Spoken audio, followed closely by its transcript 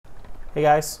Hey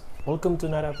guys, welcome to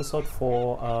another episode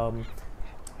for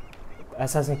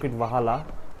Assassin's Creed Valhalla.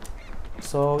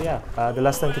 So yeah, the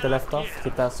last time kita left off,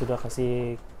 kita sudah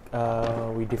kasih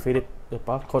we defeated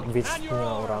Kjotve punya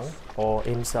orang or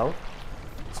himself.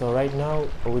 So right now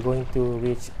we're going to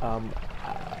reach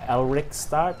Elric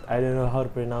start. I don't know how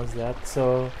to pronounce that.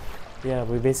 So yeah,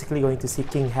 we're basically going to see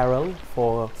King Harald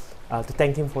for to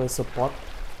thank him for his support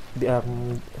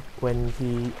when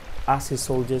he asked his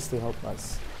soldiers to help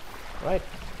us. Right,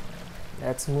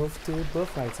 let's move to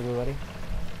Birthrights, everybody.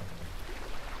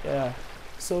 Yeah,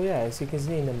 so yeah, as you can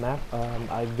see in the map,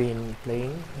 I've been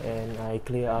playing and I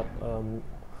clear up,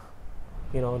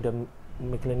 the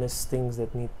miscellaneous things that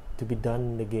need to be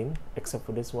done in the game, except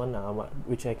for this one,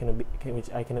 which I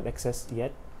cannot access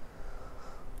yet.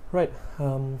 Right,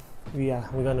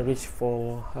 we're gonna reach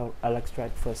for Alex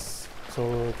Strike first.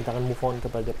 So kita akan move on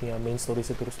kepada punya main story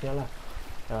seterusnya lah,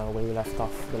 where we left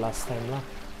off the last time lah.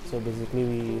 So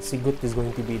basically, Sigurd is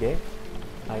going to be there.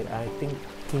 I think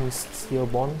King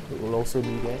Stillborn will also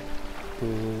be there to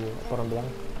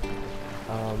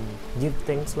give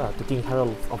thanks lah to King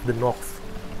Harald of the North.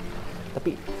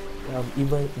 Tapi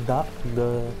even that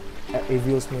the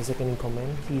Eivor's my second in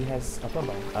command, he has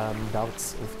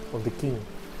doubts of the king,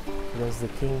 because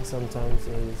the king sometimes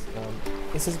is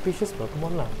suspicious. But come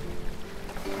on lah,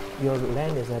 your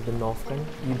land is at the north, kan?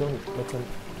 You don't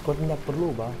kau tidak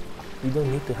perlu bah. You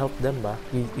don't need to help them, bah.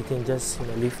 You can just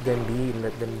leave them be,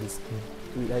 let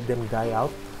them die out,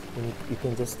 and you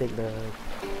can just take the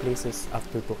places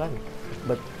after to kan.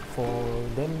 But for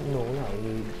them, no lah.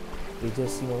 You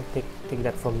just take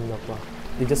that from apa.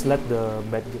 You just let the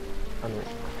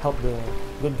help the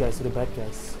good guys to the bad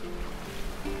guys.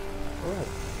 Alright,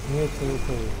 near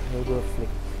territory, no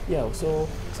flick. Yeah, so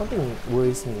something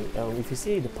worries me. If you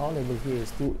see the power level here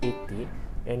is 280,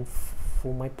 and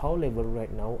for my power level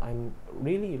right now, I'm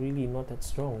really not that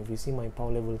strong. If you see my power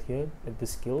level here at the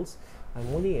skills, I'm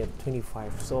only at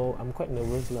 25, so I'm quite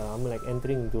nervous lah. I'm like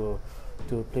entering to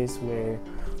a place where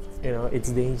it's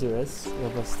dangerous.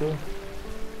 Yeah, but still,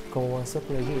 kau masuk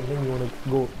lagi, and then you wanna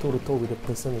go toe to toe with a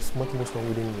person who's much more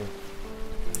stronger than you.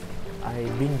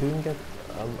 I've been doing that.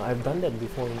 I've done that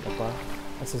before in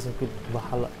Assassin's Creed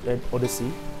Valhalla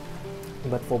Odyssey.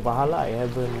 But for Valhalla, I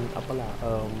haven't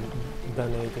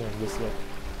done anything like this yet.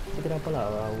 But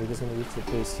we're just gonna reach the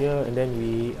place here, and then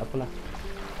we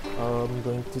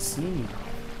going to see.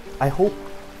 I hope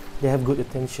they have good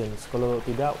attentions. Kalau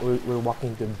tidak, we're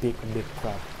walking to a big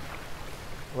crowd.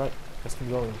 Right, let's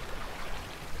keep going.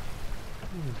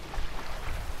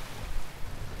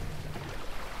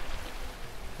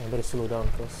 I better slow down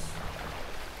first.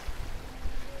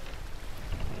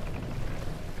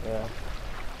 Yeah.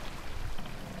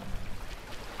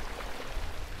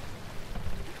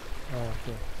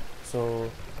 Okay, so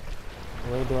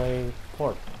where do I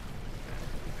port?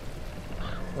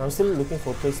 I'm still looking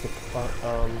for a place to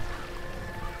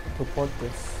port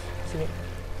this. See?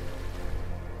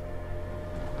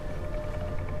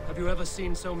 Have you ever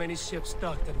seen so many ships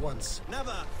docked at once?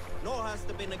 Never, nor has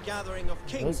there been a gathering of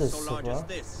kings so large as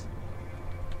this.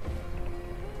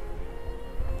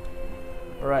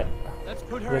 Alright,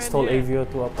 just told Eivor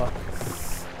to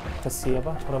kasih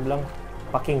orang bilang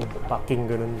parking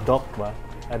ganun dock ba?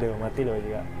 Aduh, mati loh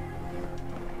juga.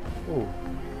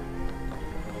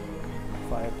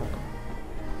 Fire.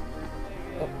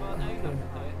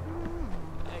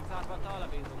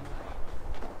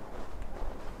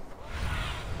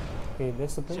 Okay,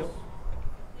 that's the place.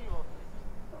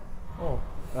 Oh,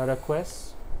 a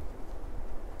request.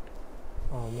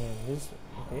 Oh man, this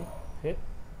okay. Hit.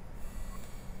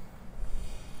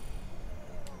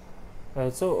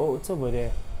 So it's over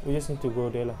there. We just need to go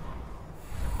there lah.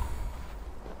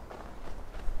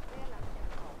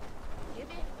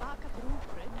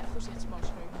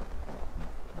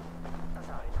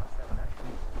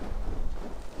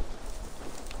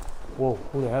 Whoa,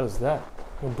 who the hell is that?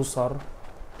 Busar.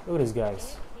 Look at these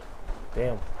guys.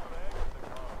 Damn.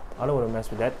 I don't want to mess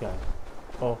with that guy.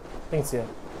 Oh, thanks, yeah.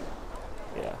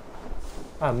 Yeah.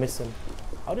 I miss him.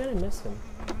 How did I miss him?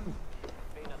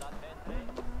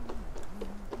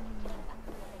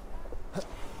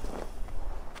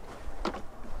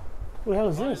 Who the hell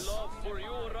is this?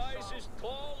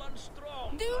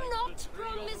 Do not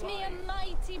promise me a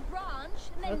mighty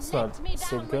branch, then That's let not me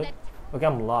so down good. Okay,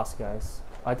 I'm lost, guys.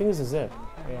 I think this is it.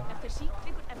 Yeah.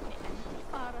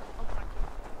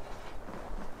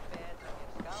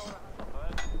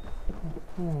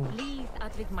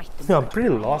 No, I'm pretty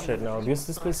lost right now because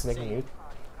this place is like new.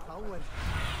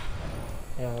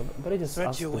 Yeah, but I just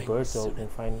ask the bird to and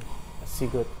find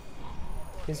Sigurd.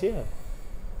 He's here.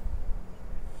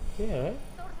 Yeah, right?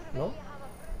 No?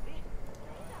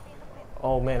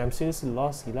 Oh man, I'm seriously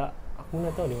lost, gila. Aku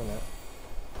nggak tahu di mana.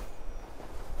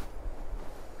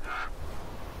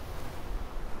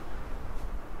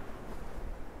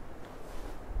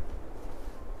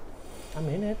 I'm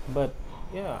in it, but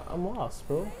yeah, I'm lost,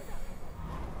 bro.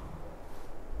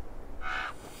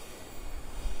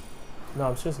 No,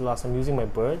 I'm seriously lost. I'm using my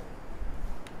bird.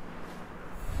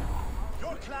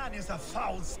 Your clan is a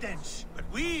foul stench, but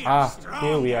we Ah, are strong.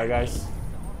 here we are, guys.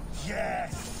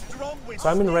 Yes, strong with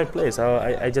So I'm in the right place.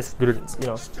 I just didn't, you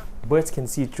know, birds can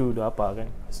see through the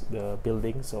the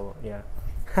building. So yeah,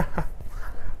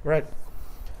 right.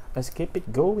 Let's keep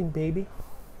it going, baby.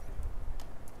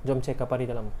 Jom cek apa di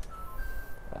dalam.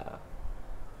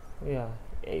 Yeah,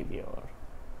 Eivor.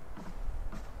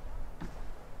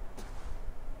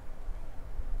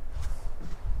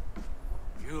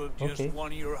 You have just won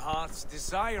your heart's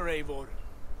desire, Eivor.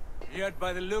 Yet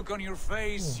by the look on your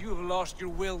face, you have lost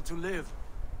your will to live.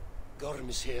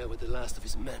 Gorm is here with the last of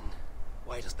his men.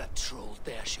 Why does that troll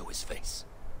dare show his face?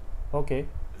 Okay.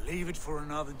 Leave it for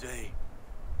another day.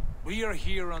 We are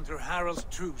here under Harald's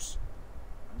truce.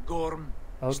 And Gorm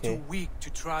is too weak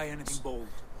to try anything bold.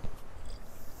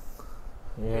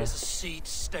 Yeah. There's a seed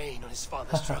stain on his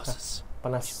father's trousers.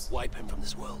 Panas. Wipe him from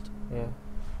this world. Yeah.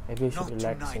 Maybe I should Not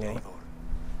relax, tonight, you know. Eivor.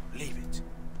 Leave it.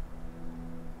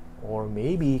 Or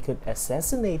maybe he could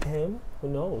assassinate him. Who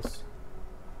knows?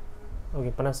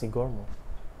 Okay, panas si Gormo.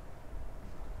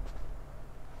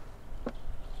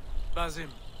 Basim,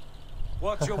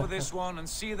 watch over this one and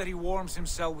see that he warms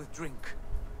himself with drink.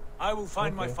 I will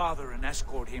find my father and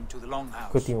escort him to the longhouse.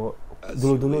 Kau tengok,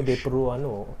 dulu-dulu dia perlu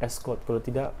escort. Kalau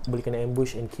tidak, boleh kena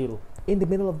ambush and kill in the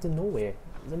middle of the nowhere.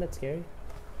 Isn't that scary?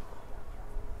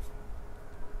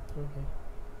 Okay.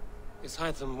 Is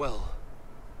Hytham well?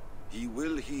 He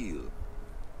will heal,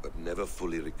 but never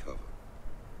fully recover.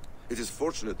 It is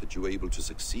fortunate that you were able to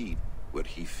succeed where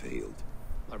he failed.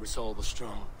 My resolve was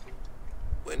strong.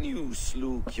 When you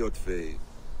slew Kjotve,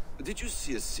 did you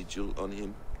see a sigil on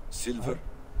him? Silver,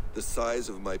 the size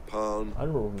of my palm,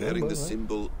 bearing the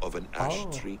symbol of an ash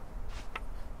tree?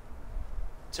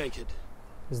 Take it.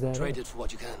 Is that Trade it for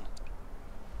what you can.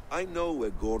 I know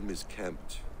where Gorm is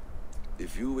camped.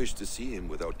 If you wish to see him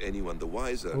without anyone the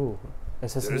wiser,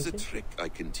 there is a trick I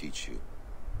can teach you.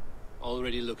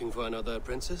 Already looking for another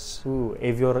princess? Ooh,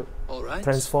 Eivor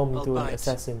transformed into an bite.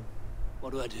 assassin.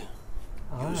 What do I do?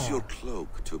 Use your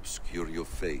cloak to obscure your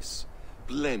face.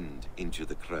 Blend into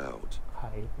the crowd.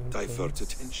 Divert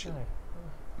attention.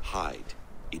 Hide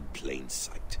in plain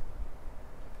sight.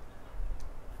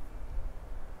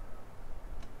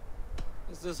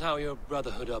 Is this how your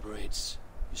brotherhood operates?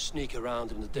 You sneak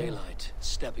around in the daylight,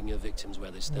 stepping your victims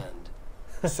where they stand.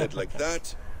 Said like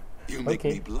that, you make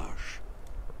me blush.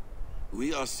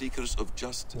 We are seekers of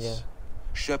justice,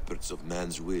 shepherds of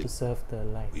man's will. To serve the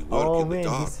light. We work in the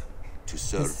dark to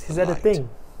serve is the that light. a thing?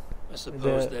 I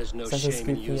suppose there's no shame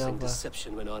in using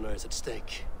deception when honor is at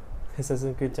stake.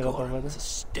 Assassin's Creed cakap apa There's a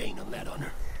stain on that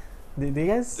honor. Do you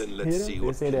guys Then let's see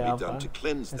what can be done to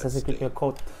cleanse that Assassin's Creed stain.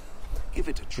 quote.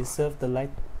 Give it a try. We serve the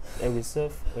light. We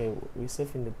serve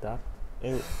in the dark.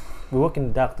 We work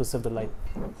in the dark to serve the light.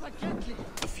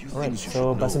 Alright,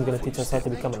 so Basim gonna teach us how to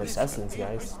become an assassin,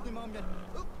 guys.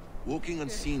 Walking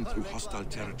unseen through hostile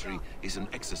territory is an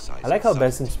exercise. I like how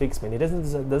Basim speaks, man. He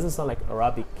doesn't sound like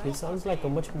Arabic. He sounds like a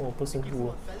much more person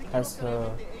who has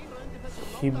a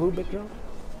Hebrew background.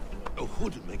 A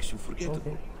hood makes you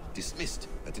forgettable, dismissed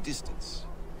at a distance.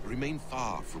 Remain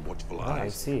far from watchful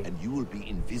eyes, and you will be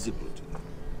invisible to them.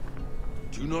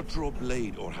 Do not draw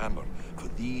blade or hammer, for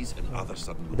these and other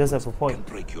sudden movements can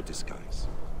break your disguise.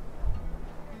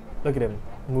 Look at him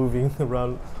moving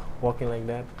around, walking like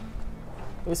that.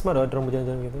 It's smart, orang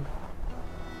berjalan-jalan gitu.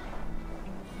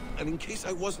 And in case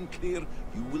I wasn't clear,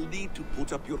 you will need to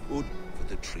put up your hood for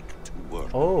the trick to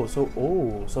work. So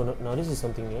now this is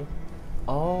something new.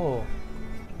 Now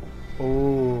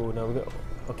we got.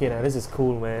 Okay, now this is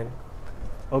cool, man.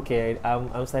 Okay,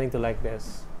 I'm starting to like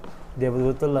this. Dia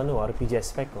betul-betul lah RPG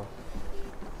aspect kok.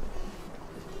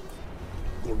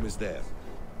 Gorm is there,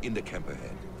 in the camp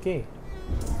ahead. Okay.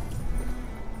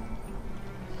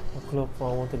 Look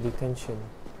for unwanted detention.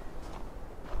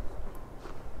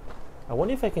 I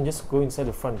wonder if I can just go inside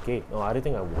the front gate. No, I don't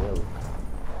think I will.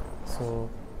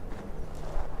 So,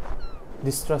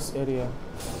 distrust area.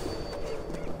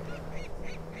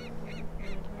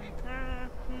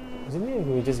 Isn't it?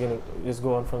 We're just gonna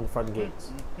go on from the front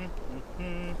gates.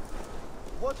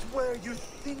 What were you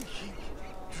thinking?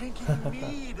 Drinking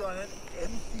mead on an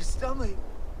empty stomach?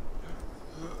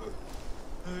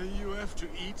 You have to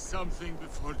eat something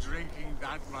before drinking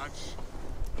that much.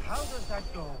 How does that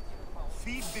go?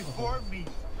 Feed before meat.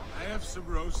 I have some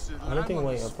roasted I don't think lamb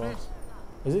on way the up. spit.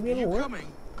 Is it gonna work? Coming?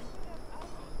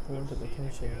 I wanted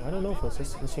attention. I don't know first.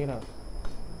 Let's check it out.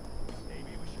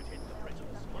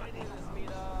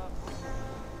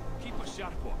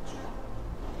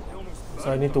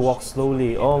 So I need to walk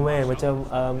slowly. Oh man, macam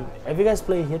have you guys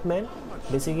played Hitman?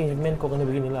 Basically Hitman kau kena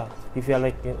begini lah. If you are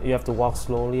like you have to walk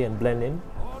slowly and blend in.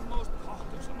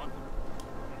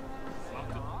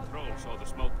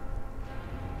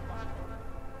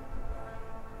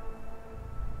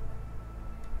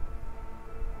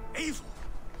 Eivor,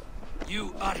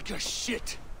 you Arga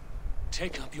shit!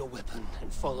 Take up your weapon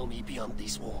and follow me beyond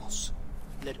these walls.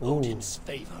 Let Odin's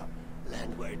favor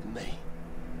land where it may.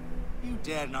 You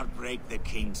dare not break the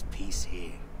king's peace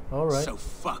here. All right. So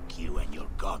fuck you and your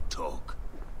god talk.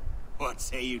 What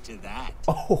say you to that?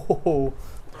 Oh,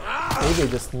 maybe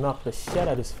just knocked the shit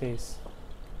out of his face.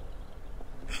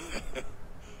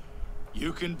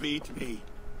 You can beat me,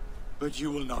 but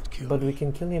you will not kill But me. we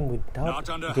can kill him without Not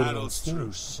under getting Harald's seen,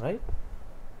 truce. right?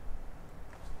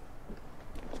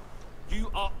 You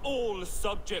are all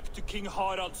subject to King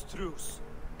Harald's truce.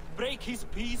 Break his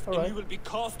peace and you will be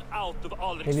cast out of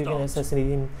Alric's Maybe you can stance. assassinate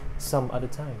him some other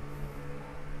time.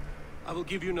 I will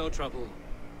give you no trouble.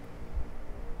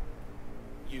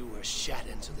 You were shat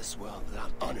into this world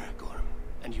without honor, Gorm,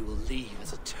 and you will leave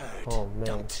as a turd, Oh man,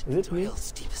 dumped is it into me?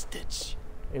 hell's deepest ditch.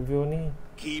 Eivor?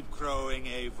 Keep crowing,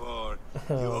 Eivor.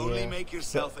 You Oh, only yeah. make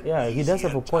yourself an Yeah, he does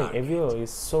have a easier point. target. Eivor is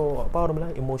so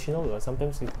emotional.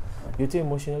 Sometimes you're too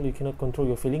emotional, you cannot control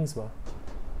your feelings.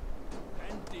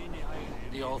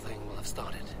 The old thing will have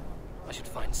started. I should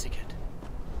find Sigurd.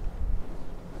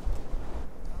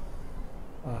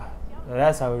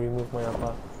 That's how we remove my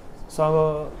apa.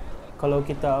 So kalau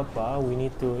kita apa, we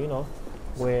need to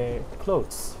wear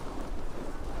clothes.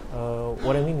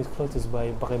 What I mean is clothes is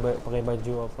by pakai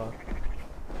baju apa.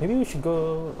 Maybe we should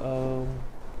go.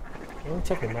 Let me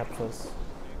check the map first.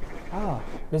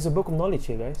 There's a book of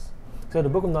knowledge here, guys. So the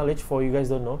book of knowledge, for you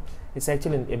guys don't know, it's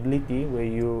actually an ability where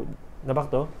you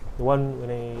nampak to, the one when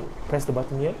I press the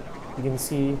button here, you can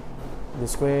see the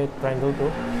square triangle to.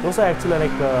 Those are actually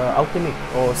like alchemic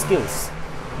or skills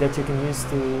that you can use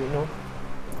to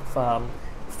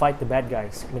fight the bad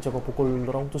guys. Macam kau pukul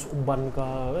orang terus umban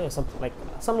ka,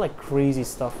 some like crazy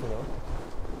stuff,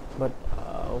 But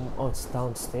it's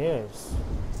downstairs.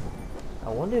 I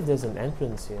wonder if there's an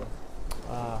entrance here.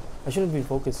 I shouldn't be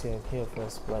focused here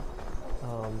first, but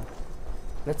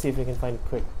let's see if we can find it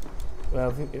quick.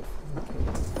 Well, if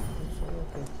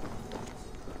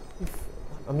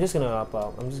I'm just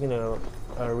gonna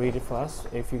read it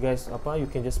fast. If you guys you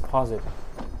can just pause it.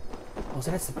 Oh,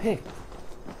 so that's the pig.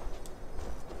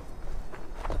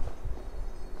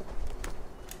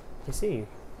 I see.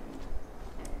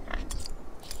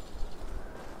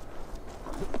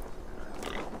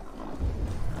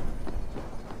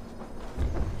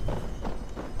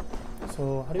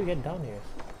 So how do we get down here?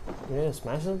 We need to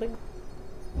smash something?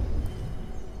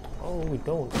 Oh, we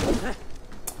don't.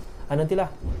 Nantilah.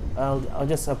 I'll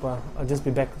just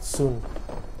be back soon.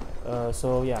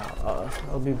 So yeah,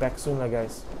 I'll be back soon lah,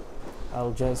 guys.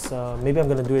 I'll just maybe I'm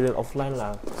gonna do it offline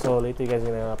lah. So later you guys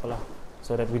gonna apa lah,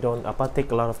 so that we don't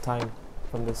take a lot of time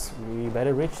from this. We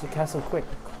better reach the castle quick.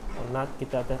 Or not,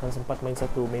 kita akan sempat main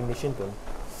satu main mission pun.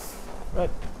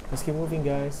 Right, let's keep moving,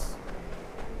 guys.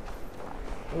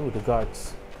 Oh, the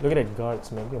guards. Look at that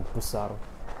guards, man. Yang besar.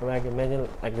 I can imagine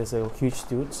like there's a huge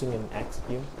dude swinging an axe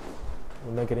at you.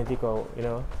 I'm not gonna think of, we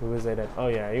will say that, oh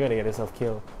yeah, you're gonna get yourself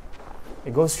killed.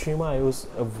 It goes Shima, I always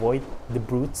avoid the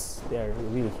brutes. They are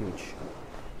really huge.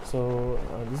 So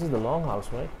this is the longhouse,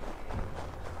 right?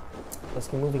 Let's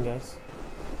keep moving, guys.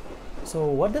 So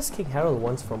what does King Harald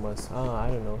wants from us? I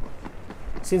don't know.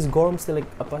 Since Gorm's still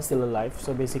alive,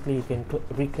 so basically he can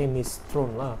reclaim his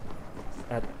throne lah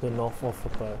at the north of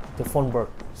the Fonberg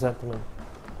settlement.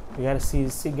 We gotta see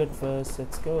Sigurd first.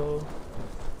 Let's go.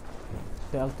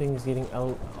 The thing is getting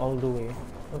all the way.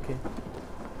 Okay.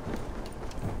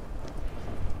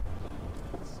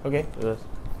 Okay.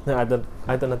 No, I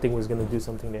thought nothing was gonna do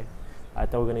something there. I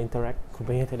thought we're gonna interact.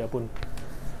 Kupanya tidak pun.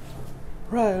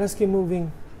 Right. Let's keep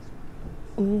moving.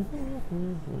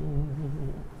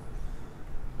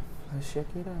 Let's check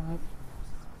it out.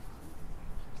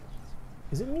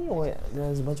 Is it me or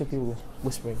there's a bunch of people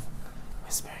whispering?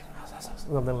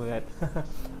 Something like that.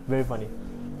 Very funny.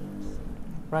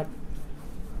 Right.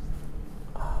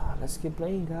 Let's keep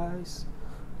playing, guys.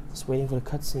 Just waiting for the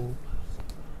cutscene.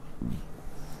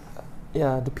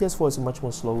 Yeah, the PS4 is much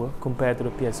more slower compared to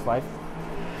the PS5.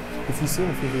 If you see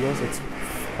in a few videos, it's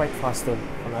quite faster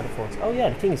on other phones. Oh yeah,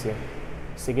 the king is here.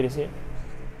 Sigurd is here.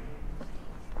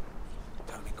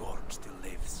 Tell me Gorm still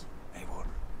lives, Eivor.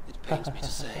 It pains me to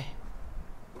say,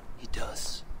 He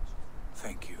does.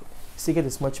 Thank you. Sigurd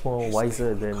is much more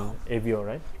wiser than Eivor,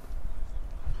 right?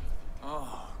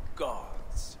 Oh,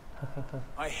 gods.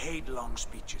 I hate long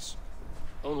speeches.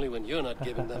 Only when you're not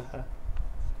giving them.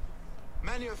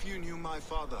 Many of you knew my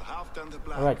father, Halfdan the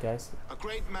Black. Alright, guys. A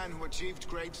great man who achieved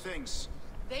great things.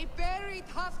 They buried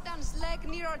Halfdan's leg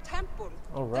near our temple.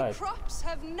 Alright. The crops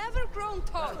have never grown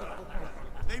tall.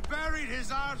 They buried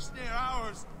his arse near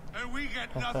ours, and we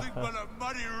get nothing but a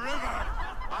muddy river.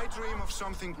 I dream of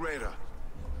something greater.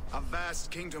 A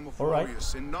vast kingdom of Alright.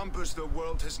 warriors in numbers the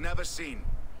world has never seen.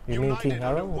 You mean King United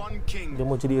under Harald? one king, Dia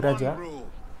mau jadi raja? one rule.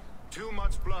 Too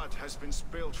much blood has been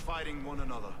spilled fighting one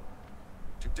another.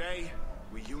 Today,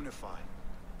 we unify.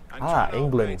 And turn our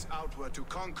England. blades outward to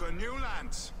conquer new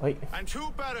lands. Wait. And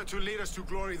who better to lead us to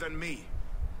glory than me?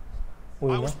 Oh,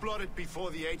 I yeah. was blooded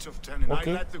before the age of 10, and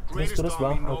Okay. I led the greatest Terus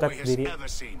army bang, Norway angkat has diri. ever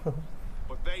seen.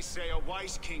 But they say a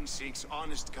wise king seeks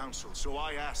honest counsel, so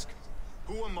I ask,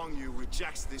 who among you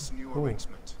rejects this new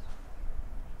arrangement?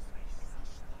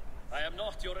 I am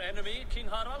not your enemy, King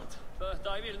Harald, but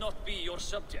I will not be your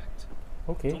subject.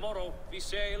 Okay. Tomorrow we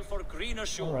sail for greener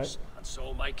shores, Alright. and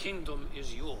so my kingdom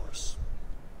is yours.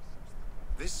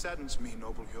 This saddens me,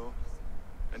 noble Hjor.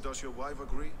 And does your wife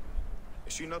agree?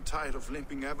 Is she not tired of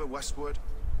limping ever westward?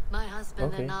 My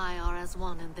husband Okay. and I are as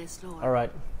one in this lore.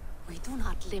 Alright. We do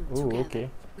not limp Ooh, together. okay.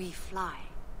 We fly.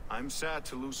 I'm sad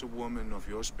to lose a woman of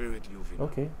your spirit, Yuvina.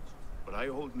 Okay. But I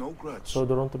hold no grudge. So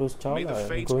dorong terus May the Jarls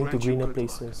fates going to grant you greenner good luck.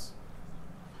 places.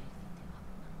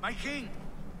 My king,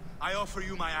 I offer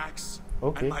you my axe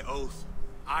Okay. and my oath,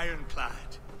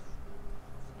 ironclad.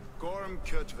 Gorm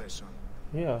Kjotve, son.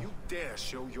 Yeah. You dare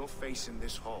show your face in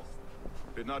this hall.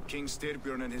 Did not King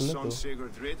Styrbjörn and his Hello. son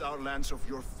Sigurd rid our lands of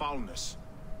your foulness?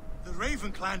 The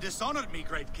Raven clan dishonored me,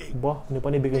 great king. Bah, ni pa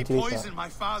ni They bigyan cerita. poisoned my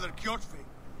father, Kjotve.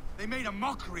 They made a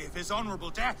mockery of his honorable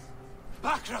death.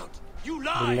 Background, you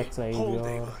lie! Relax lah, Hold,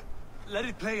 Eivor. Eivor. Let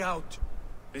it play out.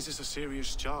 This is a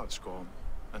serious charge, Gorm.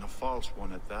 And a false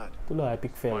one at that. Itulah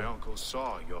epic fail. My uncle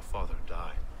saw your father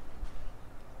die.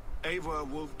 Eivor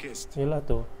Wolf-Kissed, Yalah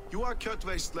tu. you are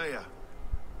Kjotve's slayer.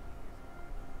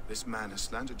 This man has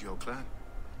slandered your clan.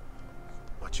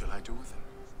 What shall I do with him?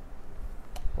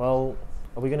 Well,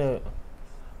 are we gonna...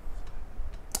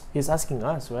 He's asking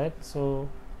us, right? So,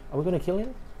 are we gonna kill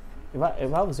him? If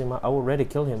I was him, I would already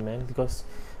kill him, man. Because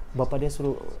Bapak dia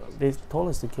suruh... They told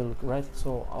us to kill, right?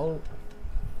 So, I'll...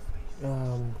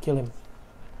 kill him.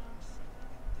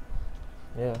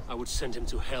 Yeah. I would send him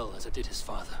to hell as I did his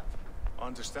father.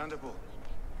 Understandable.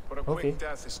 But a Okay. quick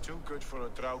death is too good for a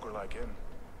Draugr like him.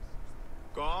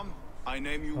 Gorm, I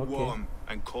name you Okay. Worm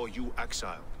and call you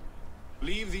exiled.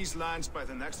 Leave these lands by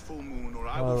the next full moon, or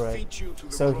I will Alright. feed you to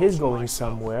the So crows he's for going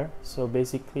myself. somewhere. So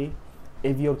basically,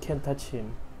 Eivor can't touch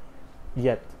him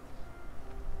yet.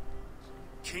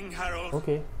 King Harald,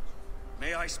 Okay.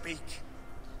 may I speak?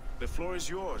 The floor is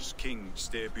yours, King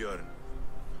Styrbjörn.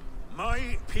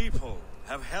 My people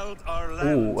have held our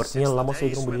artinya land since the lama saya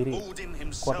days dorang when berdiri. Odin Kuat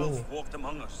himself ini. walked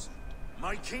among us.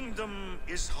 My kingdom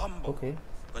is humble, Okay.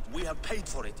 but we have paid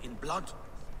for it in blood.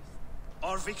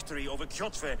 Our victory over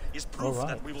Kjotve is proof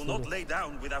Alright, that we will so- not lay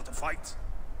down without a fight.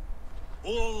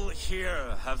 All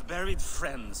here have buried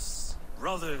friends,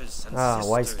 brothers and sisters,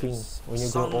 Wise king. When you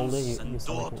grow sons older, you and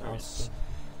sound like an wise daughters. king.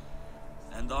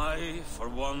 And I, for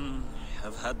one,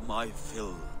 have had my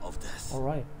fill of death.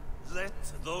 Alright. Let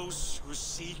those who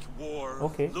seek war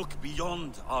Okay. look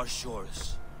beyond our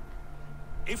shores.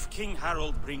 If King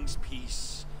Harald brings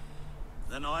peace,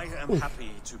 then I am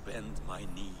happy to bend my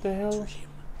knee The hell? to him.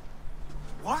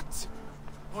 What?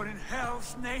 What in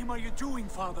hell's name are you doing,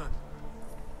 father?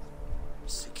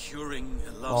 Securing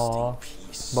a Oh, lasting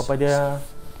peace. bapak dia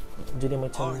jadi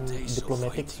macam Our days of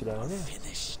diplomatic fighting sudah are kan?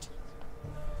 finished.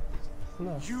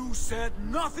 Itulah. You said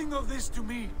nothing of this to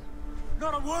me.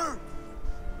 Not a word.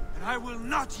 And I will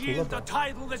not yield Bapak. a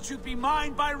title that should be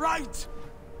mine by right.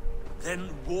 Then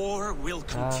war will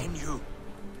continue.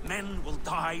 Men will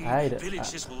die,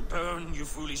 villages will burn, you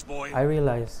foolish boy. I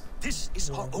realize This is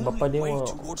our bapak only dia way mau,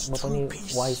 towards bapak true ni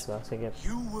peace. wise lah saya kira.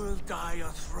 You will die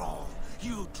a thrall.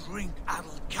 You drink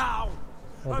addled cow.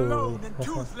 Aduh. Alone and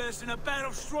toothless in a bed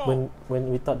of straw.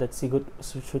 When we thought that Sigurd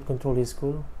should control his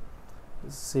school,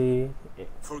 si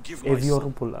Forgive my Eivor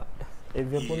son. pula.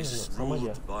 Eivor He pun is sama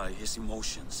aja. ruled by his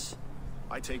emotions.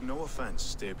 I take no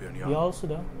offense, Styrbjörn Jarl, Ya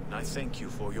sudah. and I thank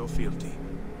you for your fealty.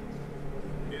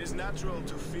 It is natural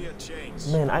to fear change,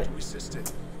 Man, to resist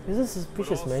it. This is But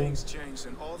suspicious, all man. things change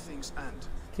and all things end.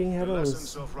 King The Harald lessons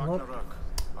is of not Ragnarok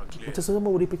are clear. macam semua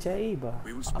boleh dipercayai bah.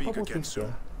 We will Apa speak motif again dia?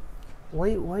 soon.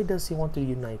 Why does he want to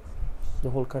unite the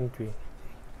whole country?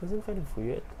 Doesn't find it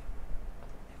weird.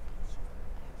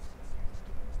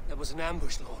 Yeah, was an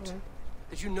ambush, Lord.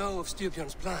 Did you know of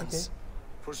Styrbjörn's plans?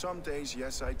 For some days,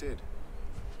 yes, I did.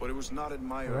 But it was not at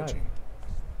my urging.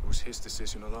 It was his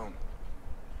decision alone.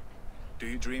 Do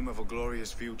you dream of a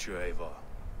glorious future, Eivor?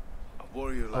 A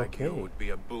warrior like you would be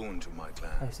a boon to my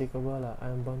clan. I see Kabbalah. I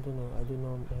am bound to know. I do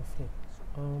know my fate.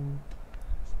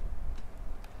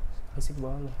 I see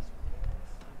Kabbalah.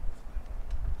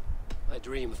 I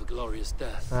dream of a glorious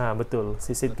death. Ah, betul.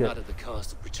 Si Sigurd. But not at the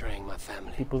cost of betraying my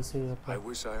family. People say I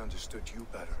wish I understood you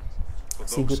better. For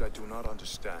Sigurd. those I do not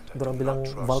understand, I Dorang do bilang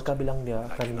not trust. Valka bilang dia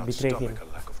I akan cannot betray him. stomach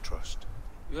a lack of trust.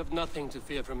 You have nothing to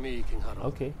fear from me, King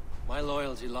Harald. Okay. My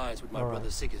loyalty lies with my brother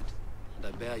Sigurd, and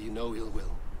I bear you no ill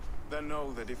will. Then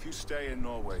know that if you stay in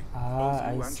Norway, Ah, both you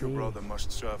I and your see. brother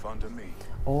must serve under me.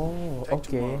 Oh, Take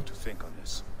okay. tomorrow to think on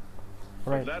this.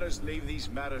 Right. But let us leave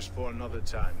these matters for another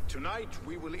time. Tonight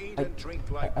we will eat and drink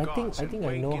like I gods think and I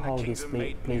wake know in a how this kingdom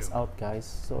made plays new. out, guys.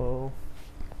 So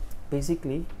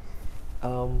basically,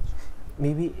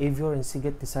 maybe Eivor and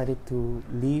Sigurd decided to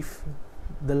leave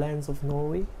the lands of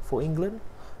Norway for England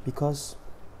because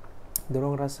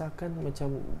dorong rasakan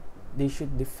macam they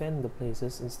should defend the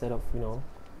places instead of, you know,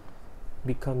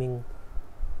 becoming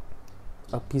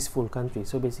a peaceful country.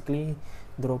 So basically,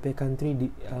 the European country, the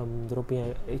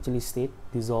European actually state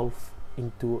dissolve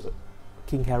into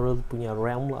King Harald punya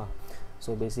realm lah.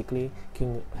 So basically,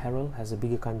 King Harald has a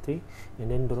bigger country,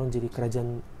 and then dorong jadi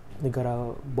kerajaan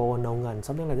negara bawah naungan,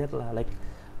 something like that lah. Like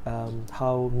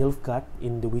how Nilfgaard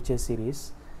in the Witcher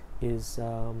series is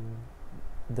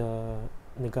the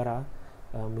negara,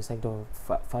 it's like the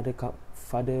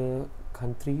father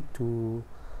country to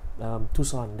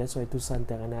Tucson. That's why Tucson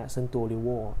tak kena sentuh oleh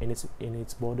war, and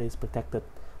its border is protected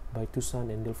by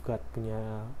Tucson and Nilfgaard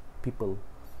punya people.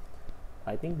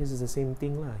 I think this is the same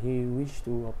thing lah. He wish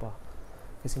to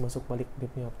kasi masuk balik dia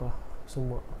punya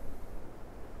semua.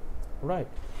 Right,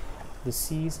 the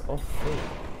Seas of Fate.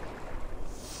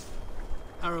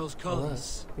 Harald's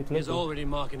colors. Right. He's already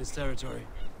marking his territory.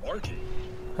 Marking?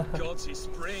 Gods, he's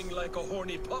spraying like a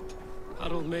horny pup.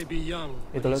 Harald may be young,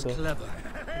 but he's clever.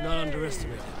 Do not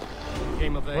underestimate him. He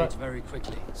came of age very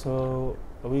quickly. So,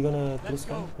 are we gonna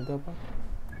teruskan atau apa?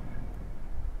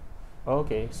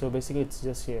 Okay, so basically it's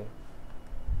just here.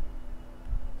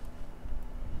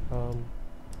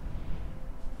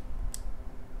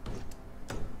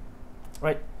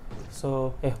 Right,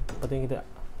 so patungin kita.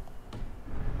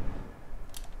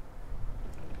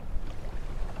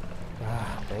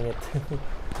 Dang it.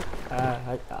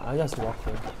 I just walked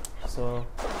in. So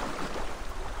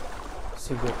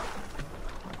Sigurd.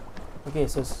 Okay,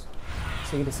 so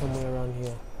Sigurd is somewhere around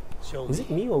here. Is it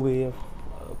me or we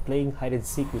playing hide and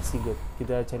seek with Sigurd?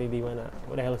 Kita cari di mana?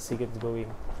 Where the hell is Sigurd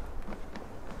going?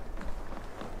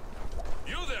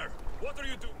 You there? What are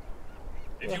you doing?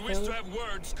 If you wish to have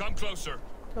words, come closer.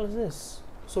 What is this?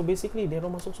 So basically, they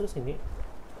don't masuk sudah sini.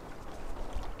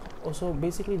 Oh, so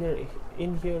basically they're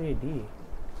in here already.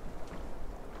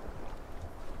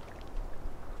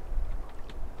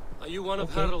 Are you one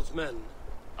of Harald's men?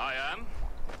 I am.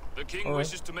 The king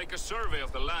wishes to make a survey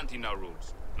of the land he now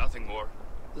rules. Nothing more.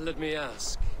 Let me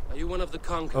ask. Are you one of the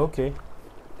conquered? Okay.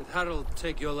 Did Harald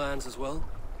take your lands as well?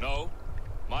 No.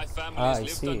 My family has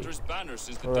lived under his banner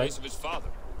since the days of his father,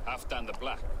 Halfdan the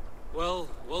Black. Well,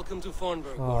 welcome to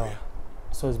Fornburg, warrior.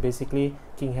 So it's basically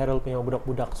King Harald punya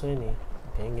budak-budak so ini.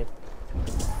 Dang it.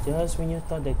 Just when you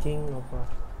thought the king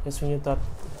just when you thought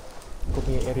kau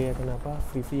punya area kenapa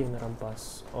free yang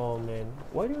narampas. Oh man,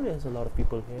 why do there's a lot of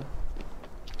people here?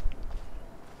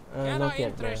 Not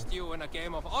yet, man. You in a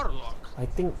game of Orlok? I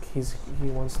think he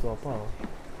wants to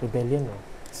rebellion lah.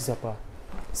 Si siapa?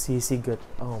 Si Sigurd.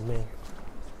 Oh man.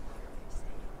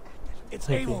 It's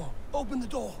Eivor. Open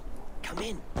the door. Come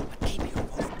in. But maybe you're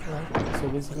both proud. So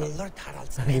basically, alert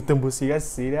Harald's ditembus, you guys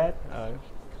see that?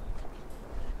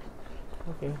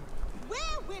 Okay.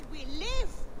 Where will we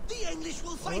live? The English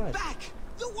will fight back.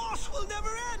 The wars will never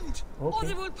end. Or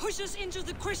they will push us into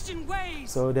the Christian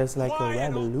ways. So there's like a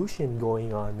revolution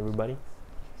going on, everybody.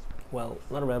 Well,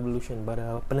 not a revolution, but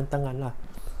penentangan lah.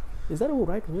 Is that all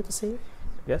right? We're to say?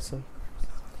 Yes, so.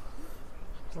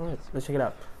 Alright, let's check it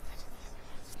out.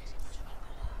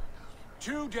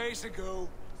 2 days ago,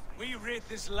 we rid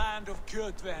this land of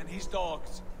Kjotve and his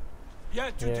dogs.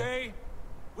 Yet today,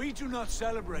 we do not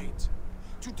celebrate.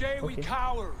 Today we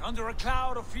cower under a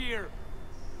cloud of fear.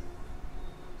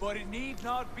 But it need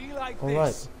not be like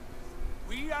this.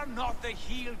 We are not the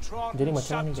heel-trodden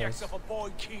subjects of a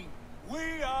boy king.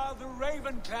 We are the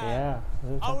Raven clan.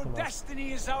 Our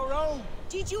destiny is our own.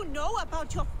 Did you know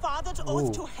about your father's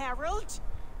oath to Harald?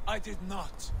 I did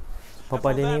not.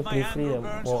 Papa dia ni prefer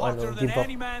mau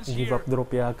give up drop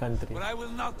ya country. But I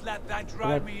will not let that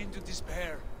drive me into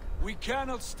despair. We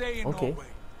cannot stay in Norway.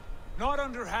 Not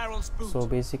under Harald's boot. So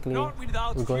basically, not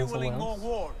without we're going fueling somewhere more else.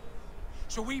 war.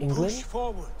 So we England? push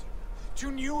forward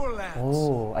to newer lands.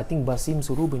 Oh, I think Basim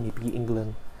suruh bunyi pergi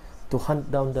England to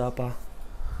hunt down the apa.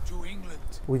 To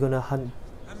England. We're gonna hunt.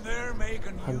 And there make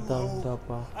a Hunt new down the home,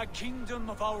 apa. a kingdom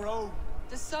of our own.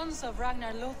 The sons of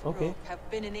Ragnar Lothbrok have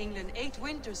been in England 8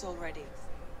 winters already.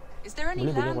 Is there any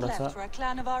Boleh land aku left rasa. for a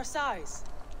clan of our size?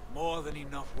 More than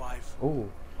enough, wife. Oh,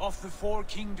 Of the 4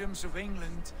 kingdoms of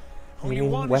England, you only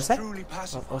mean one is Wessex truly or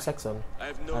pacified. Saxon?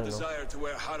 I have I no don't know. desire to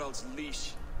wear Harald's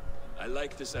leash. I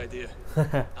like this idea.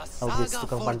 A Obvious saga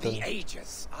tukang for pantun. the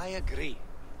ages. I agree.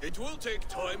 It will take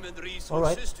time and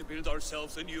Alright. resources to build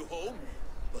ourselves a new home,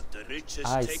 but the riches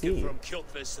I taken see. from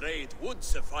Kjotve's raid would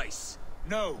suffice.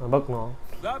 No, Bagno.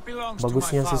 that belongs to my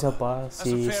Bagusnya si father. siapa? As a Si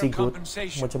fair Sigurd.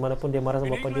 compensation. Macam mana pun dia marah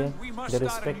sama In bapak dia, England, we must dia start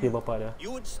respect anew. dia bapak dia. You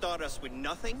would start us with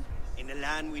nothing in a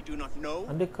land we do not know,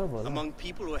 Undercover lah. among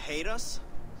people who hate us.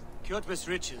 Kjotve's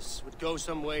riches would go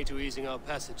some way to easing our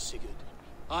passage, Sigurd.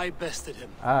 I bested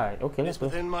him. Ah, okay, let's It's go.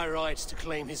 within my rights to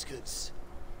claim his goods.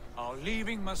 Our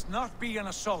leaving must not be an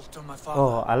assault on my Oh,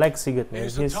 father. I like Sigurd, man.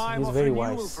 It is a time He's of very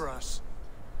renewal wise. for us.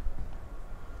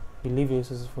 We leave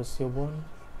uses for stillborn.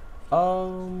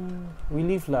 We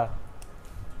leave lah.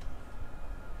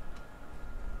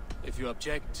 If you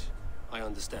object, I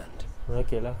understand.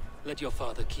 Okay lah. Let your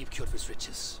father keep Kjotve's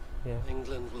riches. Yeah.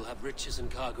 England will have riches and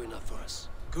cargo enough for us.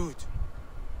 Good.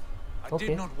 I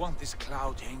Okay. did not want this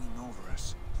cloud hanging over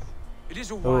us. It is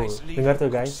a Oh, wise leader dengar tu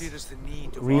who guys. considers the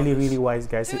need of Really, others. really wise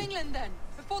guys. To England then,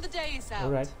 before the day is out.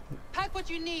 Alright. Pack what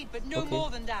you need, but no Okay. more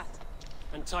than that.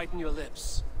 And tighten your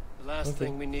lips. The last Okay.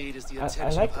 thing we need is the I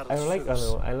attention like, of Harald's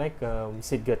troops.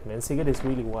 Sigurd, man. Sigurd is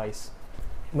really wise.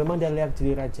 Memang dia layak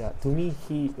jadi raja. To me,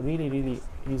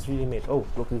 he's really made. Oh,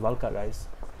 look at Valka, guys.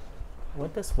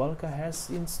 What does Valka has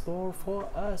in store for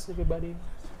us, everybody?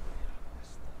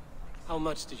 How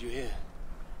much did you hear?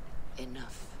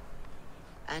 Enough.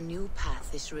 A new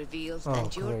path is revealed Oh, and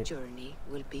your great. journey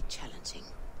will be challenging.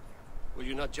 Will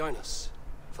you not join us?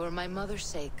 For my mother's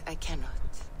sake, I cannot.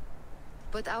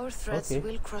 But our threads Okay.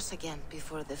 will cross again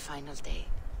before the final day.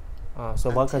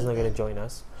 So Valka is Until not gonna then, join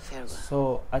us. Farewell. So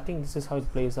I think this is how it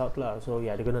plays out lah. So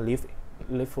yeah, they're gonna leave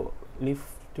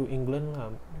to England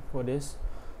for this.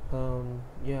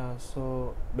 Yeah,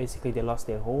 so basically they lost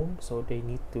their home, so they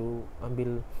need to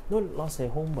ambil, no lost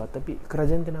their home but tapi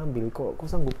kerajaan kena ambil. Kau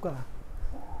sanggup kah?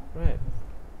 Right.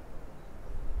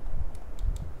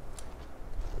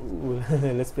 Ooh,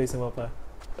 let's play some apa.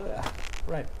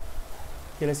 Right.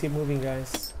 Okay, let's keep moving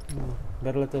guys.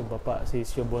 Barulah tu bapak si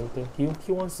Siobon tu.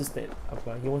 He wants to stay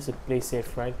apa? He wants to play safe,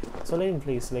 right? So let him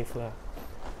play safe lah.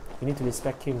 You need to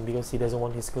respect him because he doesn't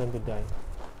want his clan to die.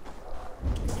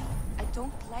 I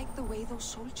don't like the way those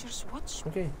soldiers watch.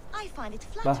 Okay. I find it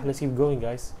Bah, flattering. let's keep going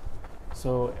guys.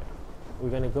 So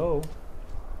we're gonna go.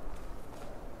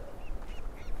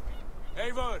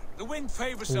 Eivor, the wind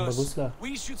favors us. Bagus lah.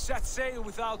 We should set sail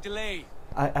without delay.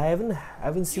 I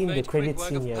haven't seen the You made quick credit work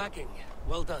scene of yet. packing.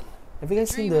 Well done. Have you guys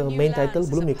seen Dream the of new main lands title? is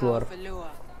Belum a nih keluar. powerful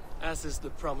lure. As is the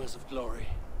promise of glory.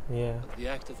 Yeah. But the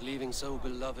act of leaving so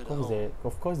beloved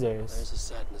Of course home, there is. there's a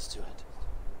sadness to it.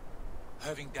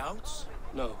 Having doubts?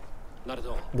 No, not at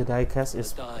all. The diecast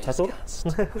is The die is catur. cast.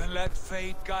 Then let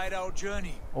fate guide our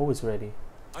journey. Always ready.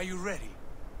 Are you ready?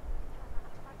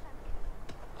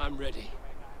 I'm ready.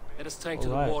 Let us take to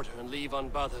the Alright. water and leave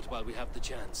unbothered while we have the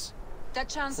chance. That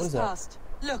chance What is is that? past.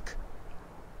 Look.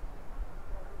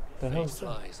 The hell Fate is that?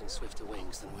 flies in swifter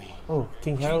wings than we. Oh,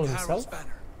 King Harald King Harald's himself?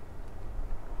 banner.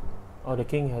 Oh, the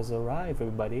king has arrived,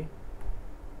 everybody.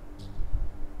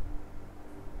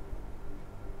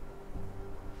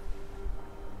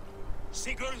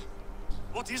 Sigurd,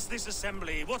 what is this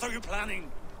assembly? What are you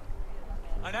planning?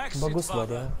 An exit, Bagus lah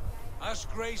father. dia. As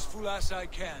graceful as I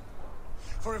can.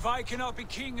 For if I cannot be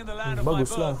king in the land of my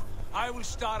Bagus lah. birth, I will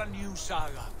start a new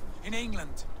saga. In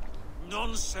England.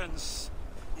 Nonsense.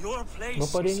 Your place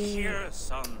Bapak is dia ni- here,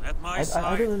 son, at my I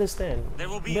side. don't understand. There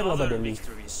will be Biarlah other pada leave.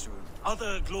 victories soon,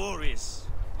 other glories.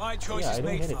 My choice Yeah, I is don't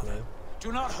made, get it, father. man.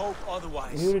 Do not hope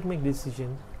otherwise. We already make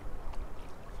decision.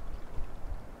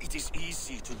 It is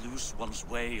easy to lose one's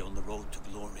way on the road to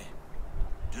glory.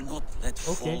 Do not let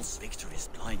Okay. false victories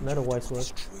blind Not a you to wise what is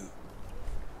word. true.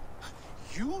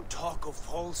 You talk of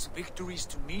false victories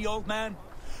to me, old man?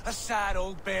 A sad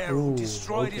old bear who Ooh,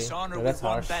 destroyed his okay. honor Now with that's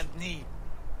one harsh. bent knee.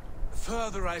 The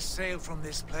further I sail from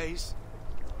this place,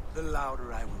 the louder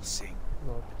I will sing.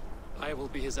 Lord. I will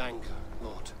be his anchor,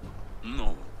 Lord.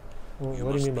 No. What You do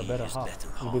you must mean by be better his half? better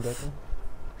Will be half. better?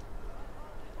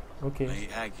 Okay. May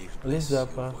Agir At least bless the your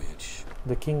apa? voyage.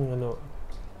 The king, ano,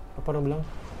 apa orang bilang?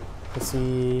 Kasi,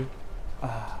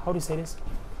 how do you say this?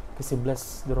 Kasi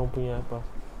bless dorong punya apa.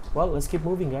 Well, let's keep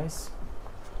moving, guys.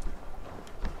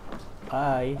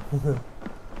 Bye.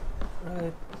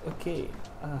 Right, okay.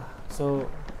 So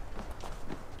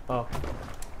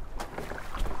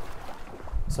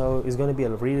it's gonna be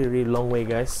a really long way,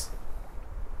 guys.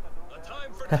 The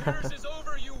time for tears is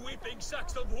over, you weeping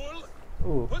sacks of wool.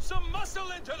 Ooh. Put some muscle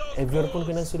into those Eivor pun balls.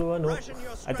 kena suruh ano.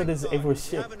 I thought this is Eivor's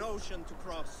ship.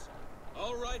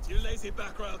 All right, you lazy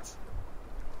backrout.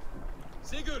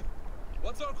 Sigurd,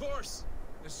 what's our course?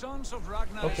 The sons of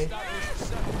Ragnar Okay. established a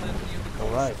settlement near the coast.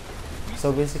 Alright.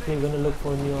 So basically we're gonna look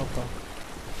for new apa.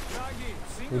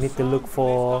 We need to look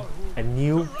for a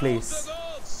new place.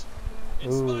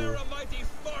 Ooh.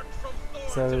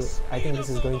 So I think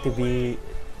this is going to be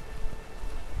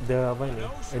the apa ini?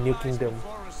 A new kingdom.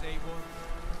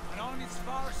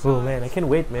 Oh man, I can't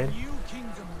wait, man. You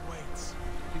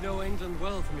know England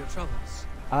well from your travels.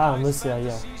 Malaysia,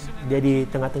 ya. Dia di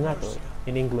tengah-tengah tuh,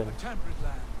 in England.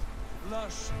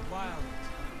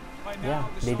 Yeah,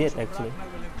 they did actually.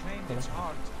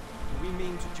 We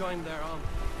mean to join their army.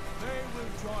 They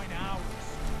will join ours.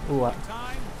 Ooh, In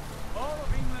time, all of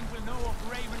England will know of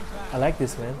Ravenclaw. I like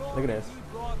this, man. Look at this.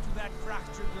 Brought to that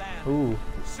fractured land. Ooh.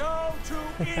 So to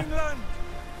England.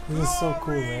 This is so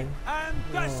cool, man. And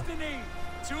Yeah. destiny.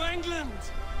 To England!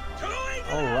 To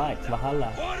England! Alright, Valhalla.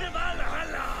 For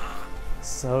Valhalla!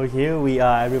 So here we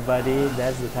are, everybody.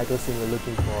 That's the title scene we're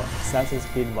looking for. Assassin's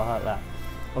Creed Valhalla.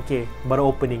 Okay, baru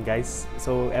opening, guys.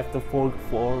 So after four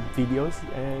videos,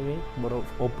 baru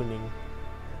opening.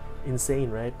 Insane,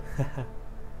 right?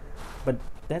 But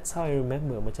that's how I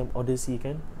remember, macam Odyssey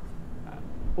kan.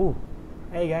 Oh,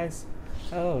 hey guys.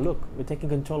 Oh look, we're taking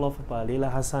control of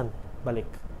Leila Hassan balik.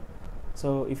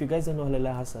 So if you guys don't know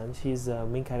Leila Hassan, she's the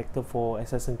main character for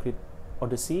Assassin's Creed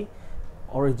Odyssey,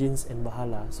 Origins, and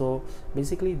Valhalla. So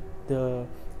basically the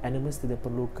enemies tidak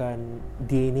perlukan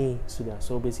DNA sudah.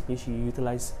 So basically she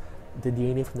utilized the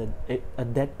DNA from a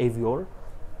dead Eivor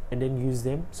and then use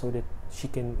them so that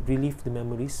she can relive the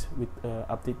memories with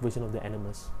update version of the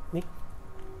enemies. Nih,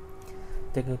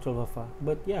 take control of her.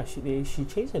 But yeah, she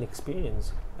changed an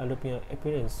experience. Ada punya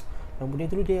appearance.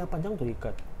 Rambutnya dulu dia panjang tuh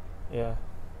ikat. Yeah,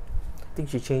 I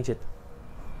think she changed it.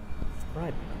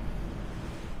 Right.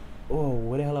 Oh,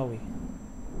 where the hell are we?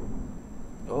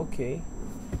 Okay.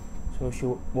 So she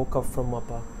woke up from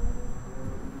apa?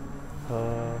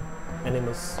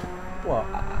 Enemies. Well,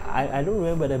 I don't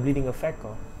remember the bleeding effect.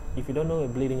 If you don't know a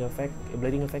bleeding effect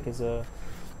is a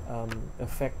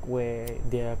effect where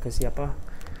dia kasi apa?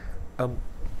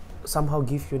 Somehow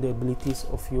give you the abilities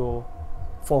of your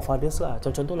forefathers lah.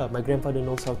 Contoh lah, my grandfather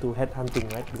knows how to head hunting,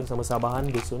 right? Because sama Sabahan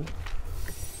dusun,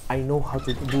 I know how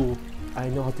to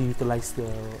utilize the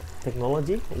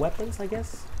technology, weapons, I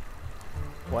guess.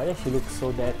 Why does she look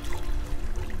so dead?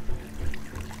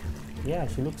 Yeah,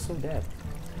 she looks so dead.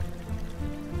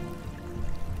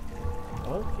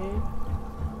 Okay.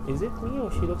 Is it me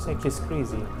or she looks like she's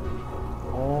crazy?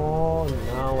 Oh,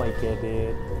 now I get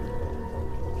it.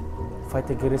 Fight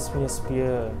against punya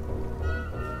spear.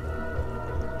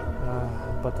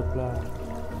 Patutlah.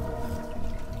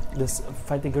 This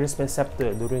fight against my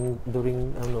scepter during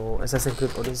I don't know, Assassin's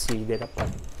Creed Odyssey dia dapat.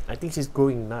 I think she's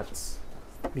growing nuts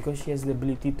because she has the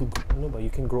ability to but you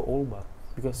can grow old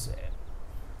because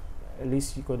at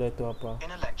least you got to apa. In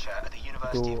a lecture at the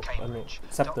University of Cambridge,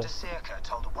 Dr. Sirka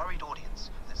told a worried audience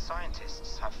that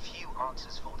scientists have few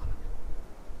answers for them.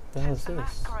 Since the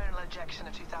mass coronal ejection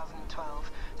of 2012,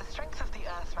 the strength of the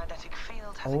Earth's magnetic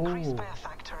field has increased by a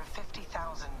factor of 50,000.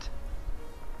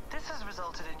 This has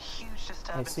resulted in huge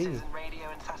disturbances in radio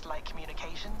and satellite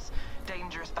communications,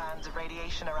 dangerous bands of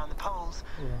radiation around the poles,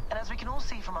 and as we can all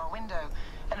see from our window,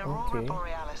 an aurora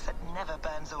borealis that never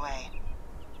burns away.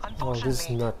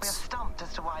 Unfortunately, we are stumped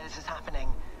as to why this is happening,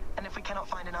 and if we cannot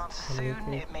find an answer soon,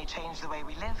 it may change the way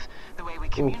we live, the way we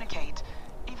communicate,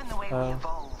 even the way we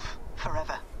evolve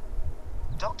forever.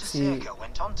 Dr. Sirka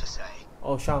went on to say,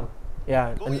 Oh, Sean.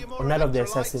 Yeah, another of the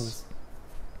assassins.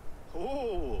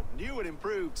 Oh, new and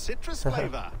improved citrus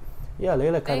flavor. Yeah,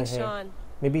 Layla kind of hair. Sean.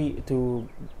 Maybe to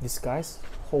disguise.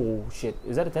 Oh shit,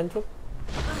 is that a tantrum?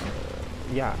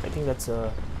 Yeah, I think that's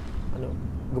a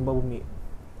gempa bumi,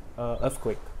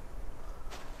 earthquake.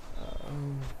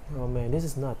 Oh man, this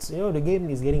is nuts. You know, the game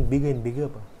is getting bigger and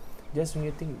bigger. Just when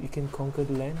you think you can conquer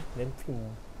the land, then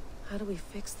how do we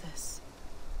fix this?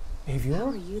 Eivor? How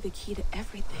are you the key to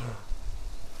everything?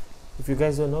 If you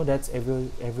guys don't know, that's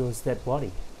Eivor's dead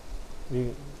body.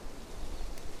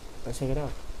 Let's check it out.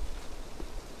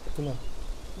 Itulah.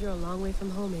 You're a long way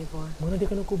from home, Eivor. Mana dia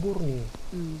kena kubur ni?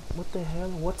 What the hell?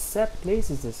 What sad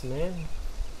place is this, man?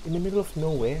 In the middle of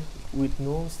nowhere with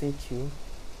no statue.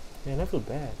 Man, I feel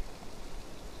bad.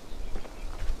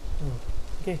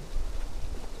 Okay,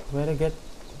 better get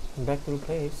back to the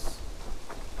place.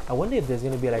 I wonder if there's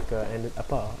gonna be like a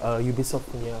Ubisoft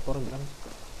punya apa orang bilang.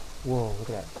 Wow,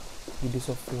 look at that.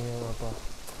 Ubisoft punya apa?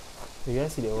 You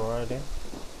guys see the aurora there?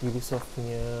 Ubisoft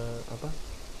punya apa?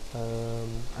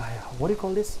 What do you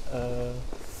call this?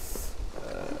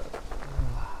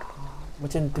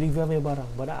 Macam trivia punya barang,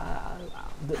 but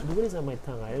the word is on my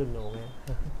tongue. I don't know, man.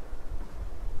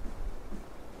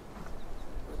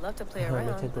 Would love to play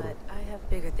around, but I have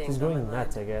bigger things. He's going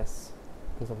nuts, I guess,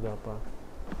 because of the apa.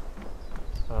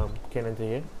 Can't enter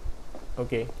here.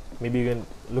 Okay, maybe you can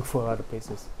look for other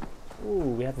places.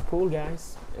 Ooh, we have a pool,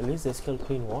 guys. At least there's still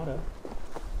clean water.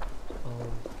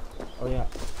 Oh yeah,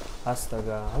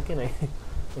 astaga. How can I?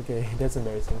 Okay, that's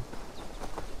embarrassing.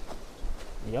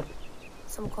 Yep.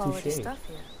 Some quality stuff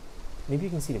here. Maybe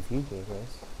you can see the view here,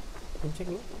 guys. Can you check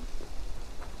it out?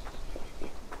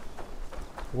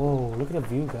 Whoa, look at the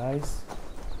view, guys.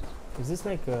 Is this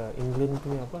like England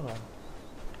punya apa lah?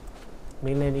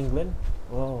 Mainland England?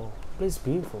 Wow, this is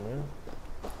beautiful, man.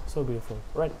 So beautiful.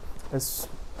 Right,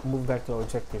 let's move back to our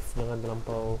objective. Jangan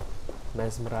terlampau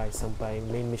mesmerize sampai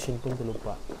main mission pun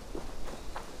terlupa.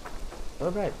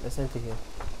 Alright, let's enter here.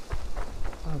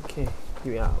 Okay,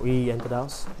 here we enter the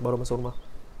house. Baru masuk rumah.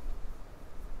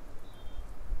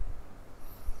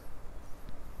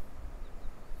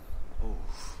 Oh,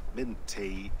 mint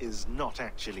tea is not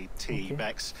actually tea,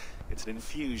 Bex. It's an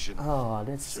infusion. Oh,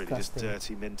 that's it's really just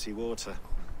dirty, minty water.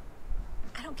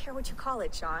 I don't care what you call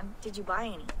it, Sean. Did you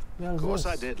buy any? Yeah, of course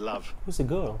I did, love. Who's the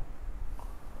girl?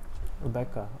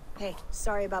 Rebecca. Hey,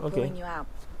 sorry about pulling you out.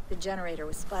 The generator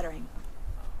was sputtering.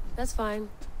 That's fine.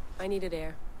 I needed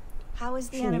air. How is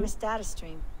the Animus data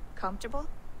stream? Comfortable?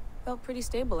 Felt pretty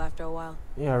stable after a while.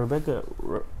 Yeah, Rebecca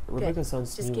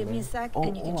sounds Just new, give me a sec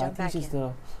and you can jump back in. I think she's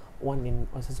the one in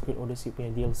Assassin's Creed Odyssey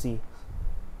punya DLC.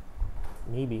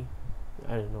 Maybe.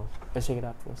 I don't know. Let's check it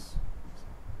out first.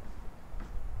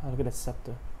 Oh, look at that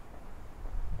scepter.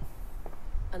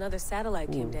 Another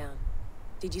satellite came down.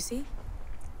 Did you see?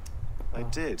 I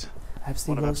did. I've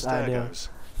seen one of those Abstergo's.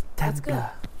 That's good.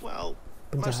 Well,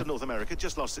 most of North America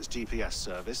just lost its GPS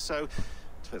service, so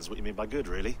depends what you mean by good,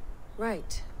 really.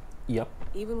 Right. Yep.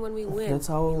 Even when we win. That's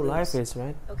how life is,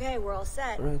 right? Okay, we're all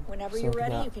set. Right. Whenever you're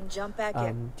ready, you can jump back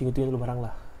in. Tinggal dulu barang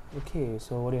lah. Okay,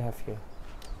 so what do you have here?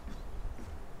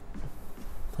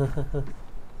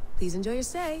 Please enjoy your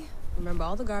stay. Remember,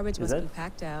 all the garbage must be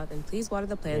packed out, and please water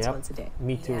the plants once a day.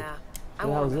 Me too. Yeah, I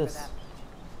won't remember that.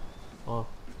 Oh,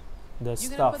 the You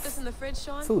stuff. gonna put this in the fridge,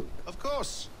 Sean? Food. Of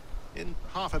course. In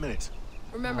half a minute.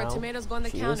 Remember, tomatoes go on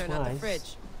the counter, not the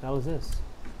fridge. How is this?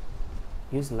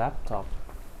 Use laptop.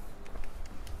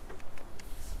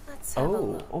 Let's have a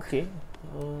look. Okay.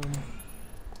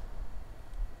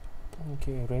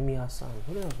 Okay, Remy Hassan.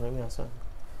 Who is Remy Hassan?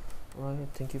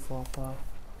 Alright, thank you for apa.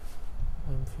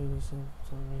 I'm feeling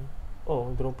something. Oh,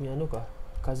 dia punya anu kah?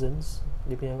 Cousins?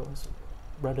 Dia punya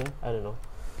brother? I don't know.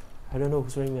 I don't know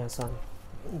who's Remy Hassan.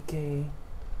 Okay.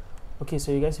 Okay,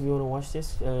 so you guys, if you want to watch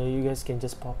this, you guys can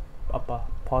just pause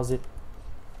it.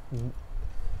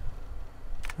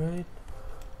 Right.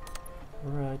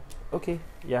 Okay.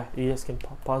 Yeah, you guys can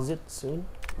pause it soon.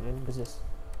 And what's this?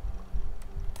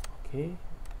 Okay.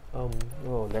 Oh,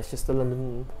 Leicester,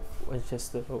 London,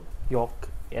 Manchester, York,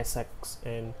 Essex,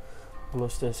 and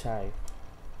Gloucestershire.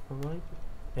 Alright.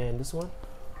 And this one.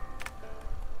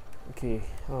 Okay.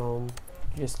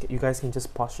 You guys can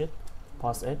just pause it.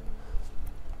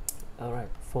 Alright.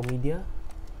 For media.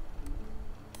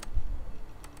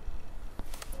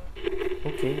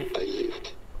 Okay. I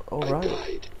lived. Alright. I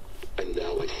died, and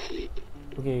now I sleep.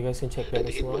 Okay, you guys can check that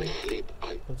as well.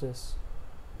 What's this?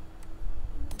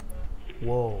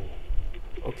 Whoa.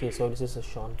 Okay, so this is a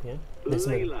Sean, yeah?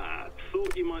 Layla,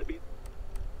 thought you might be.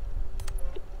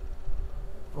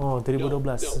 Oh,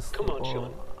 2012. No, come on,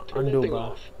 Sean. Turn that thing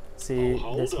off. See,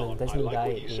 Desmond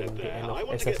died in the end of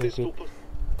Assassin's Creed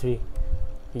 3.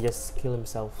 He just killed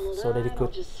himself so that he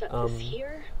could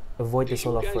avoid the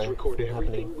solar flare from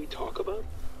happening. We talk about?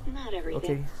 Not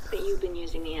everything, but you've been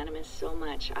using the Animus so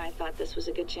much, I thought this was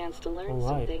a good chance to learn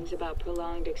some things about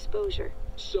prolonged exposure.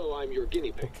 So I'm your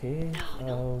guinea pig. Okay,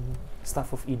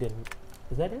 Staff of Eden.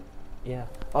 Is that it? Yeah.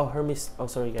 Oh, Hermes. Oh,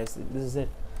 sorry guys, this is it.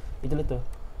 Itu itu.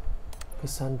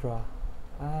 Cassandra.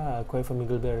 Quay from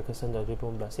Middlebury, Cassandra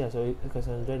 2015. Yeah, so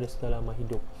Cassandra is sudah lama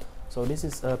hidup. So this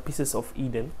is Pieces of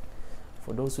Eden.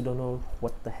 For those who don't know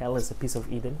what the hell is a piece of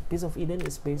Eden, piece of Eden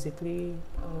is basically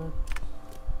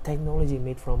technology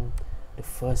made from the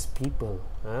first people.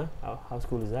 How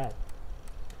cool is that?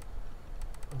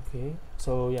 Okay,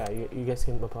 so yeah, you guys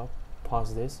can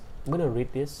pause this. I'm gonna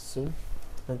read this soon.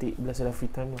 Nanti bila saya ada free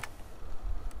time lah.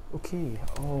 Okay.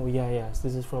 Oh yeah, yes.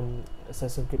 This is from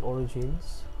Assassin's Creed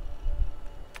Origins.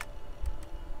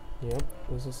 Yep.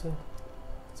 This is it.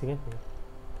 Ingat ya?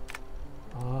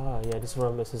 Ah, yeah. This is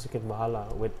from Assassin's Creed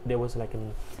Valhalla. Where there was like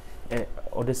an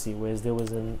Odyssey, where there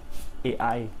was an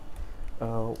AI,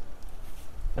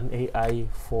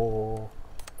 for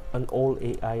an old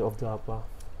AI of the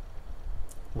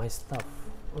my stuff.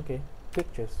 Okay,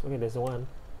 pictures. Okay, there's one.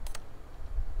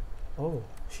 Oh,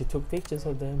 she took pictures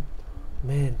of them.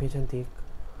 Man, cantik.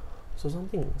 So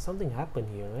something happened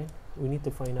here, right? We need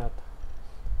to find out.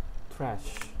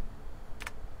 Trash.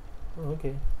 Oh,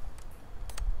 okay.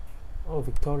 Oh,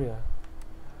 Victoria.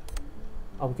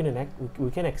 Oh,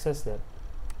 we can access that.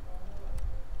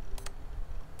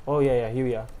 Oh yeah, here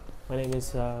we are. My name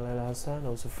is Laila Hassan. I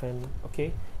was a friend.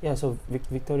 Okay, yeah. So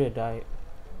Victoria died.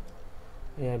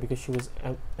 Yeah, because she was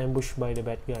ambushed by the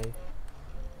bad guy.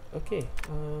 Okay.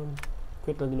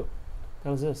 Quick look.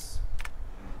 How's this?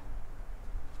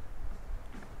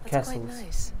 That's Castles. Quite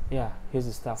nice. Yeah, here's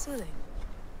the stuff. Soothing.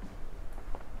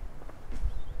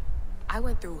 I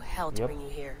went through hell to bring you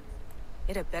here.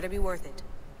 It had better be worth it.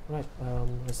 Right.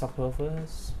 Let's talk to her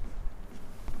first.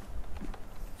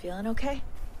 Feeling okay?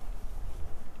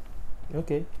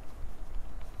 Okay.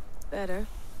 Better.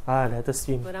 Data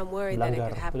stream. But I'm worried that it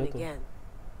could happen again.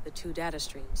 The 2 data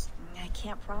streams. I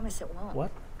can't promise it won't.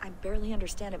 What? I barely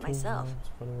understand it myself.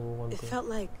 It felt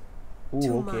like Ooh,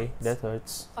 2 okay, minds that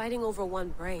hurts. fighting over one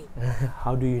brain.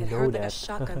 How do you it know hurt that? Like a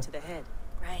shotgun to the head.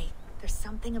 Right. There's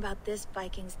something about this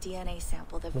Viking's DNA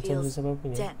sample that feels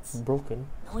dense, broken,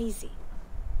 noisy.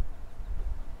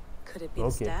 Could it be the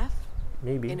staff?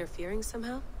 Maybe. Interfering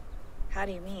somehow? How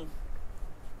do you mean?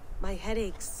 My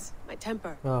headaches, my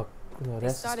temper. Oh, no, they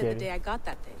that's started scary. the day I got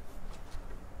that thing.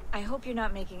 I hope you're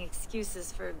not making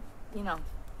excuses for,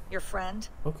 your friend.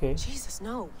 Okay. Jesus,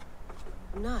 no.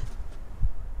 I'm not.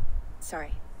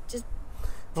 Sorry. Just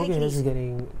take okay, it this easy. is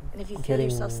getting. And if you feel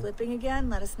yourself slipping again,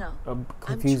 let us know.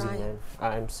 Confusing, man.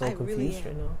 I'm so I confused really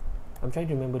right now. I'm trying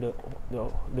to remember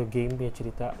the game punya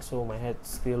cerita, so my head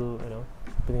still,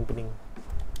 pening.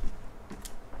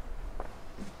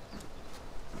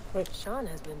 Right. Sean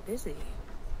has been busy.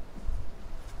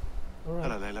 All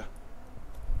right. Hello, Layla.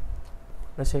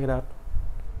 Let's check it out.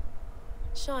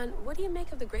 Sean, what do you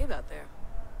make of the grave out there?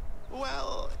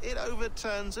 Well, it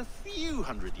overturns a few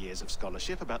hundred years of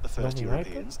scholarship about the first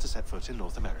Europeans to set foot in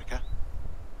North America.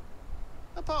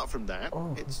 Apart from that,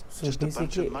 it's so just a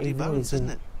bunch of muddy Eivor bones, is in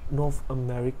isn't it? North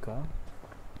America.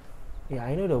 Yeah,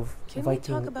 I know the Can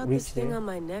Viking we talk about reached this thing there. on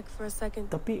my neck for a second?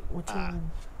 Tapi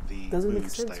macam The doesn't make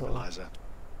mood sense. stabilizer.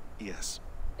 Yes.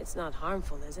 It's not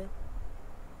harmful, is it?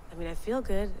 I mean, I feel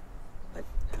good, but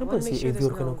I Kenapa want to make si sure there's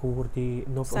Eivor kena no kubur di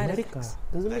North side America? effects.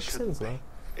 Doesn't There make sense shouldn't lah. be.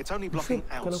 It's only blocking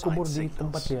Kena outside kubur di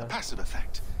tempat signals, dia. a passive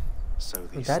effect. So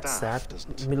the That's staff sad.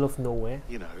 doesn't, Middle of nowhere.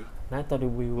 you know, And I thought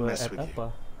we were mess at with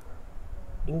you.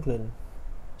 England.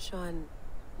 Sean,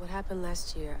 what happened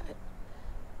last year,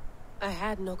 I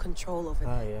had no control over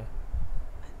that. Yeah.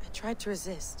 I tried to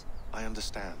resist. I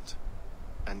understand.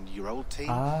 And your old team?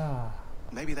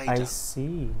 Maybe they I don't.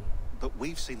 see. But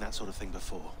we've seen that sort of thing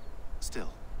before.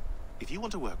 Still, if you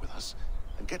want to work with us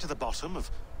and get to the bottom of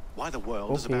why the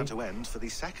world is about to end for the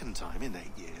second time in 8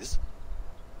 years,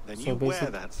 then So you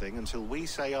wear that thing until we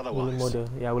say otherwise.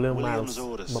 William William's Miles.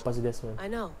 orders. Bapa si Desmond. I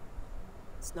know.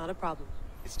 It's not a problem.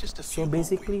 It's just a So few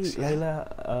basically, more weeks, yeah?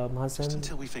 Laila Hassan Just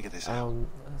until we figure this out.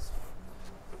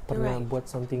 pernah right. buat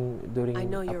something during I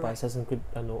know you're right. Assassin's Creed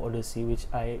Odyssey, which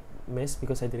I missed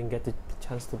because I didn't get the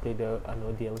chance to play the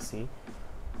DLC.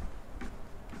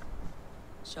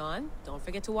 Sean, don't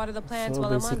forget to water the plants So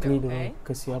while I'm under, basically, okay?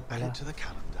 kasi apa lah?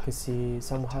 Kasi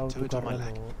somehow tukar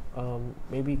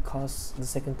maybe cause the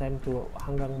second time to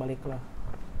hanggang balik lah.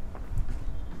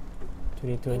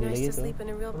 2020 Be nice lagi to tu. sleep in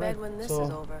a real bed when this so is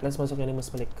over. let's masuk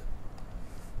Animus balik.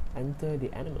 Enter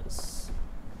the Animus.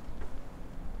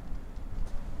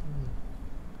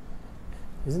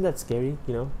 Isn't that scary?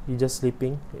 You just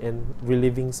sleeping and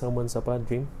reliving someone's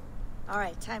dream. All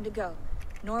right, time to go.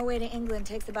 Norway to England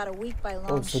takes about a week by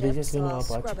long So they ship, just so gonna I'll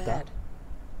scrub Chipta? ahead.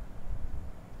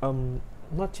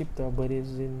 Not Chipta, but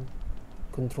is in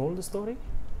control the story.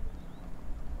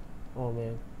 Oh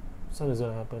man, something's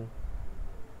gonna happen.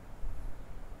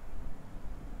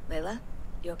 Layla,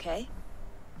 you okay?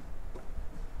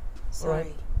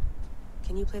 Sorry.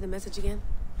 Can you play the message again?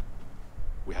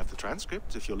 We have the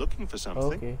transcript if you're looking for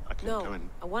something. Okay. I can go No, and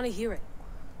I want to hear it.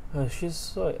 She's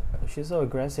so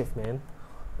aggressive, man.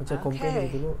 Macam compare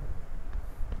dari dulu.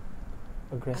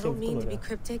 I Aggressive don't mean tu to be lah.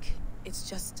 cryptic. It's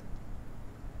just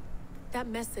that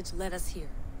message led us here,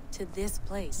 to this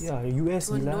place, Yeah, US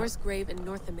to a gila. Norse grave in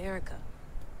North America.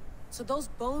 So those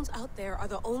bones out there are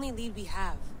the only lead we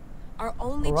have. Our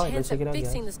only right, chance at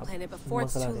fixing this planet before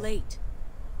it's too late.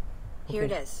 Here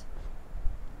it is.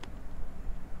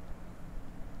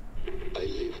 I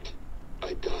lived,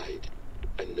 I died,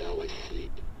 and now I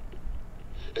sleep.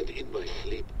 And in my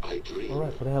sleep I dream.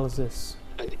 Alright, what the hell is this?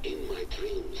 And in my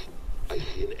dreams I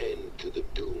see an end to the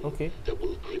doom that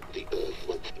will grip the earth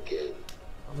once again.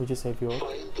 We just have your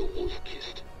find the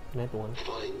wolf-kissed. Mad one.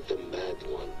 Find the mad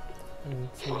one. And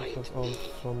save us all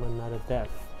from another death.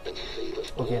 And save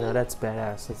us okay, now that's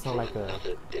badass. It's not like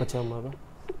a mother.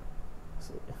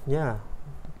 So, yeah,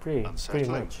 pretty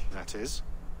much. That is.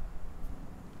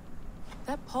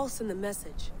 That pulse in the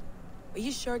message. Are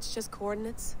you sure it's just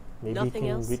coordinates? Maybe Nothing you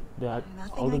can else? read the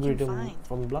algorithm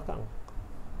from belakang.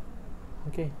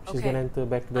 Okay, she's gonna enter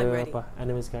back the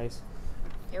animus, guys.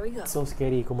 Here we go. It's so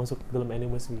scary kung masuk dalam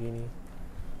animus begini.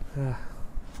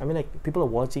 I mean, like, people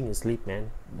are watching you sleep, man.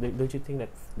 Don't you think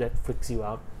that freaks you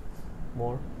out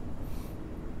more?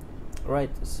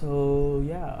 Right, so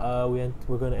yeah,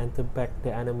 we're gonna enter back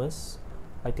the animus.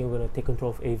 I think we're gonna take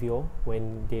control of Eivor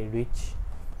when they reach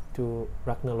to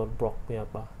Ragnarlord Brock.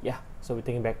 Yeah, so we're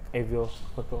taking back Eivor,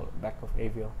 control back of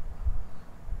Eivor.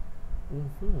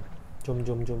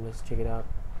 Jom, let's check it out.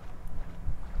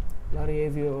 Lari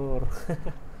Eivor.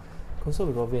 Console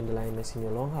with Robbie and the lioness in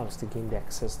your longhouse to gain the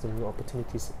access to new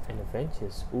opportunities and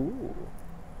adventures. Ooh.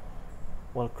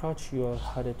 While crouched, you are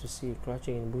harder to see.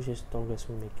 Crouching in bushes, tall grass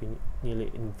will make you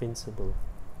nearly invincible.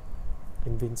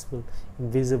 Invincible to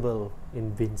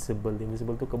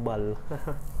kebal.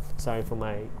 Sorry for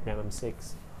my grammar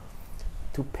mistakes.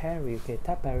 To parry, okay,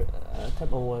 tap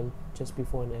on one just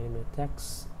before an enemy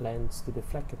attacks lands to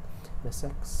deflect it. The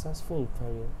successful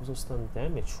parry also stun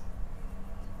damage.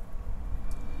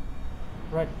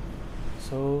 Right,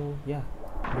 so yeah,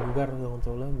 Bulgar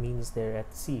controller means they're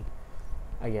at sea,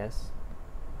 I guess.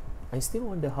 I still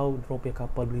wonder how Norway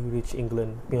kapal will reach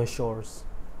England near shores.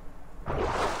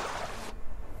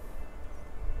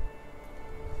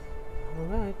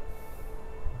 Alright,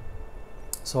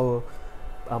 so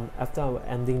after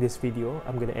ending this video,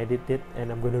 I'm gonna edit it and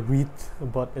I'm gonna read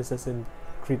about Assassin's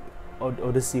Creed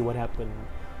Odyssey, what happened,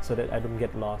 so that I don't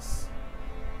get lost.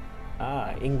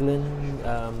 England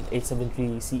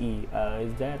 873 CE.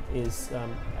 That is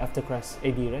after Christ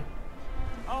AD, right?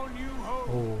 Our new home.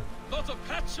 Oh, Not a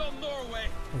patch on Norway,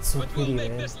 it's so but pretty, we'll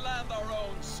make man. this land our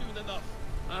own soon enough.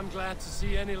 I'm glad to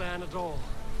see any land at all.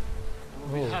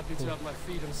 We'll be happy to have my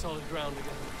feet on solid ground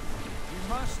again. We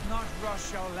must not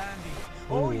rush our landing.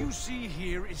 All you see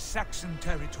here is Saxon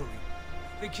territory.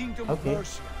 The kingdom of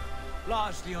Mercia,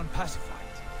 largely unpacified.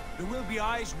 There will be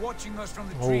eyes watching us from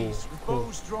the trees, with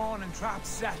bows drawn and traps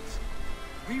set.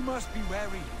 We must be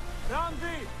wary.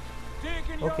 Randy, dig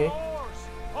in your oars.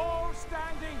 All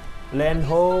standing. Land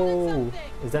ho!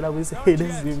 Is that how we say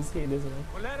this? We say this, right?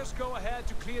 Well, let us go ahead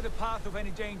to clear the path of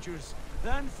any dangers.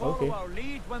 Then follow our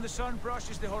lead when the sun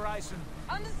brushes the horizon.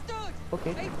 Understood.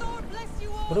 Okay. May Thor bless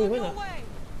you all on your way.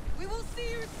 We will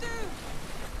see you soon.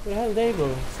 Where the hell they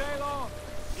go? Sail on.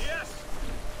 Yes,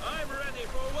 I'm ready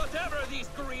for whatever these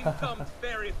green-thumbed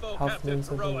fairy folk have to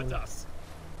throw at us.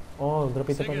 Oh, drop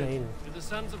it Sigurd, do the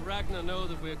sons of Ragnar know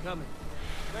that we're coming?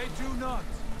 They do not,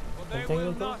 but they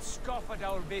will not scoff at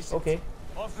our visit.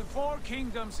 Of the 4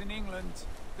 kingdoms in England,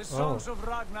 the sons of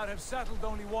Ragnar have settled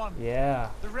only one. Yeah.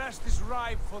 The rest is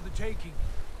ripe for the taking.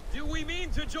 Do we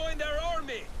mean to join their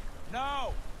army?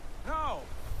 No, no.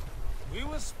 We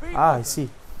will speak. I see.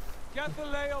 Get the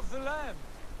lay of the land,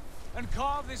 and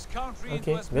carve this country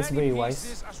into as many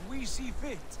pieces as we see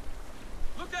fit.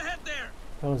 Look ahead there.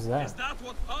 What was that? Is that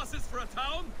what passes for a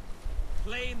town?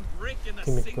 Plain brick in a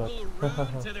single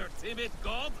rune to their timid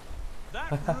god?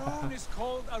 That rune is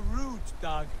called a root,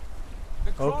 Doug.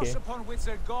 The cross upon which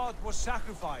their god was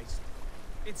sacrificed.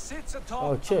 It sits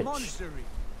atop a monastery,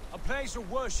 a place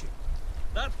of worship.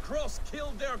 That cross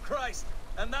killed their Christ,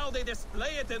 and now they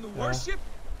display it in worship?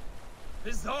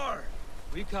 Bizarre.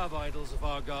 We carve idols of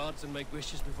our gods and make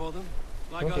wishes before them,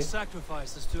 like our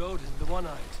sacrifices to Odin, the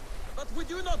One-Eyed. But we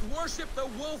do not worship the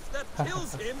wolf that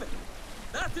kills him.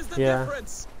 That is the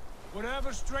difference.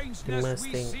 Whatever strangeness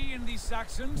we see in these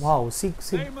Saxons, wow,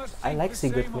 I like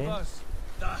Sigurd, man.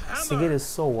 Sigurd is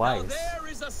so wise. Now there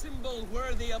is a symbol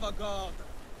worthy of a god.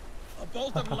 A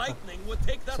bolt of lightning would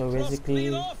take that cross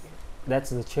clean off. That's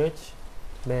the church.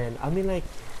 Man, I mean, like,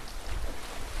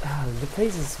 the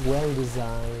place is well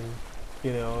designed.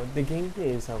 You know, the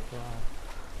gameplay is up.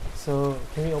 So,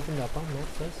 can we open the map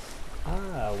first?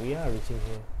 We are reaching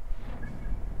here.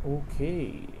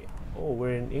 Okay. Oh,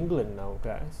 we're in England now,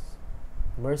 guys.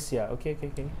 Mercia. Okay.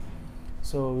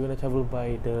 So we're gonna travel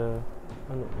by the.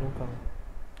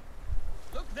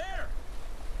 Look there!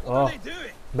 What are they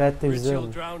doing?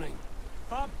 Baptism. Drowning.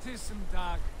 Baptism,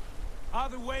 Dag. Are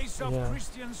the ways of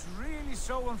Christians really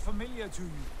so unfamiliar to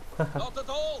you? Not at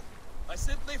all. I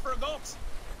simply forgot.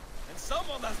 And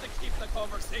someone has to keep the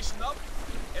conversation up.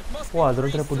 It must be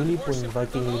priests and worship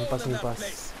at the lawn in that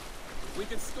place. We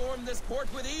can storm this port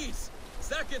with ease.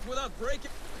 Sack it without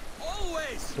breaking.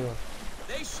 Always. Sure.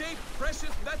 They shape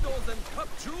precious metals and cut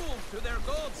jewels to their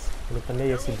gods. There will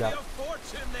be a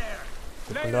fortune there.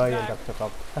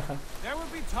 There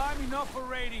will be time enough for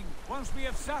raiding once we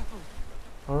have settled.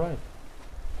 Alright.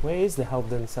 Where is the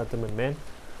Halfdan settlement, man?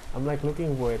 I'm like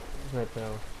looking for it right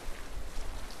now.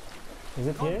 Is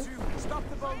it here? Stop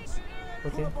the boats. Okay.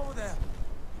 Pull up over there.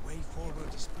 The way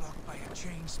forward is blocked by a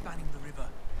chain spanning the river.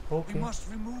 Okay. We must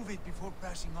remove it before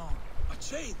pressing on. A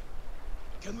chain?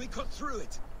 Can we cut through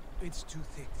it? It's too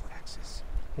thick for access.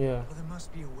 Yeah. But there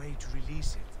must be a way to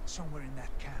release it somewhere in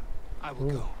that camp. I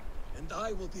will go. And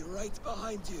I will be right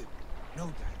behind you. No,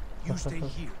 Dad. You stay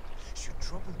here. Should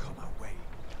trouble come our way,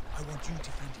 I want you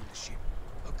defending the ship.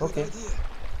 A good idea.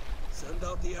 Send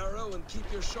out the arrow and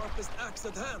keep your sharpest axe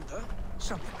at hand, huh?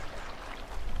 Something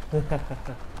like that.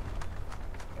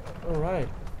 Alright.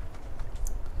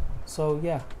 So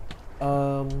yeah.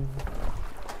 I'm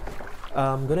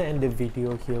gonna end the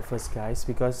video here first, guys,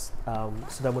 because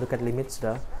sudah mau dekat limit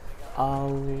sudah.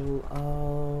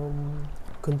 I'll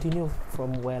continue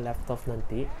from where I left off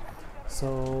nanti.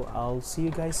 So I'll see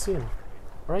you guys soon.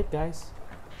 Alright guys.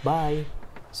 Bye.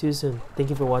 See you soon. Thank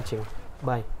you for watching.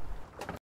 Bye.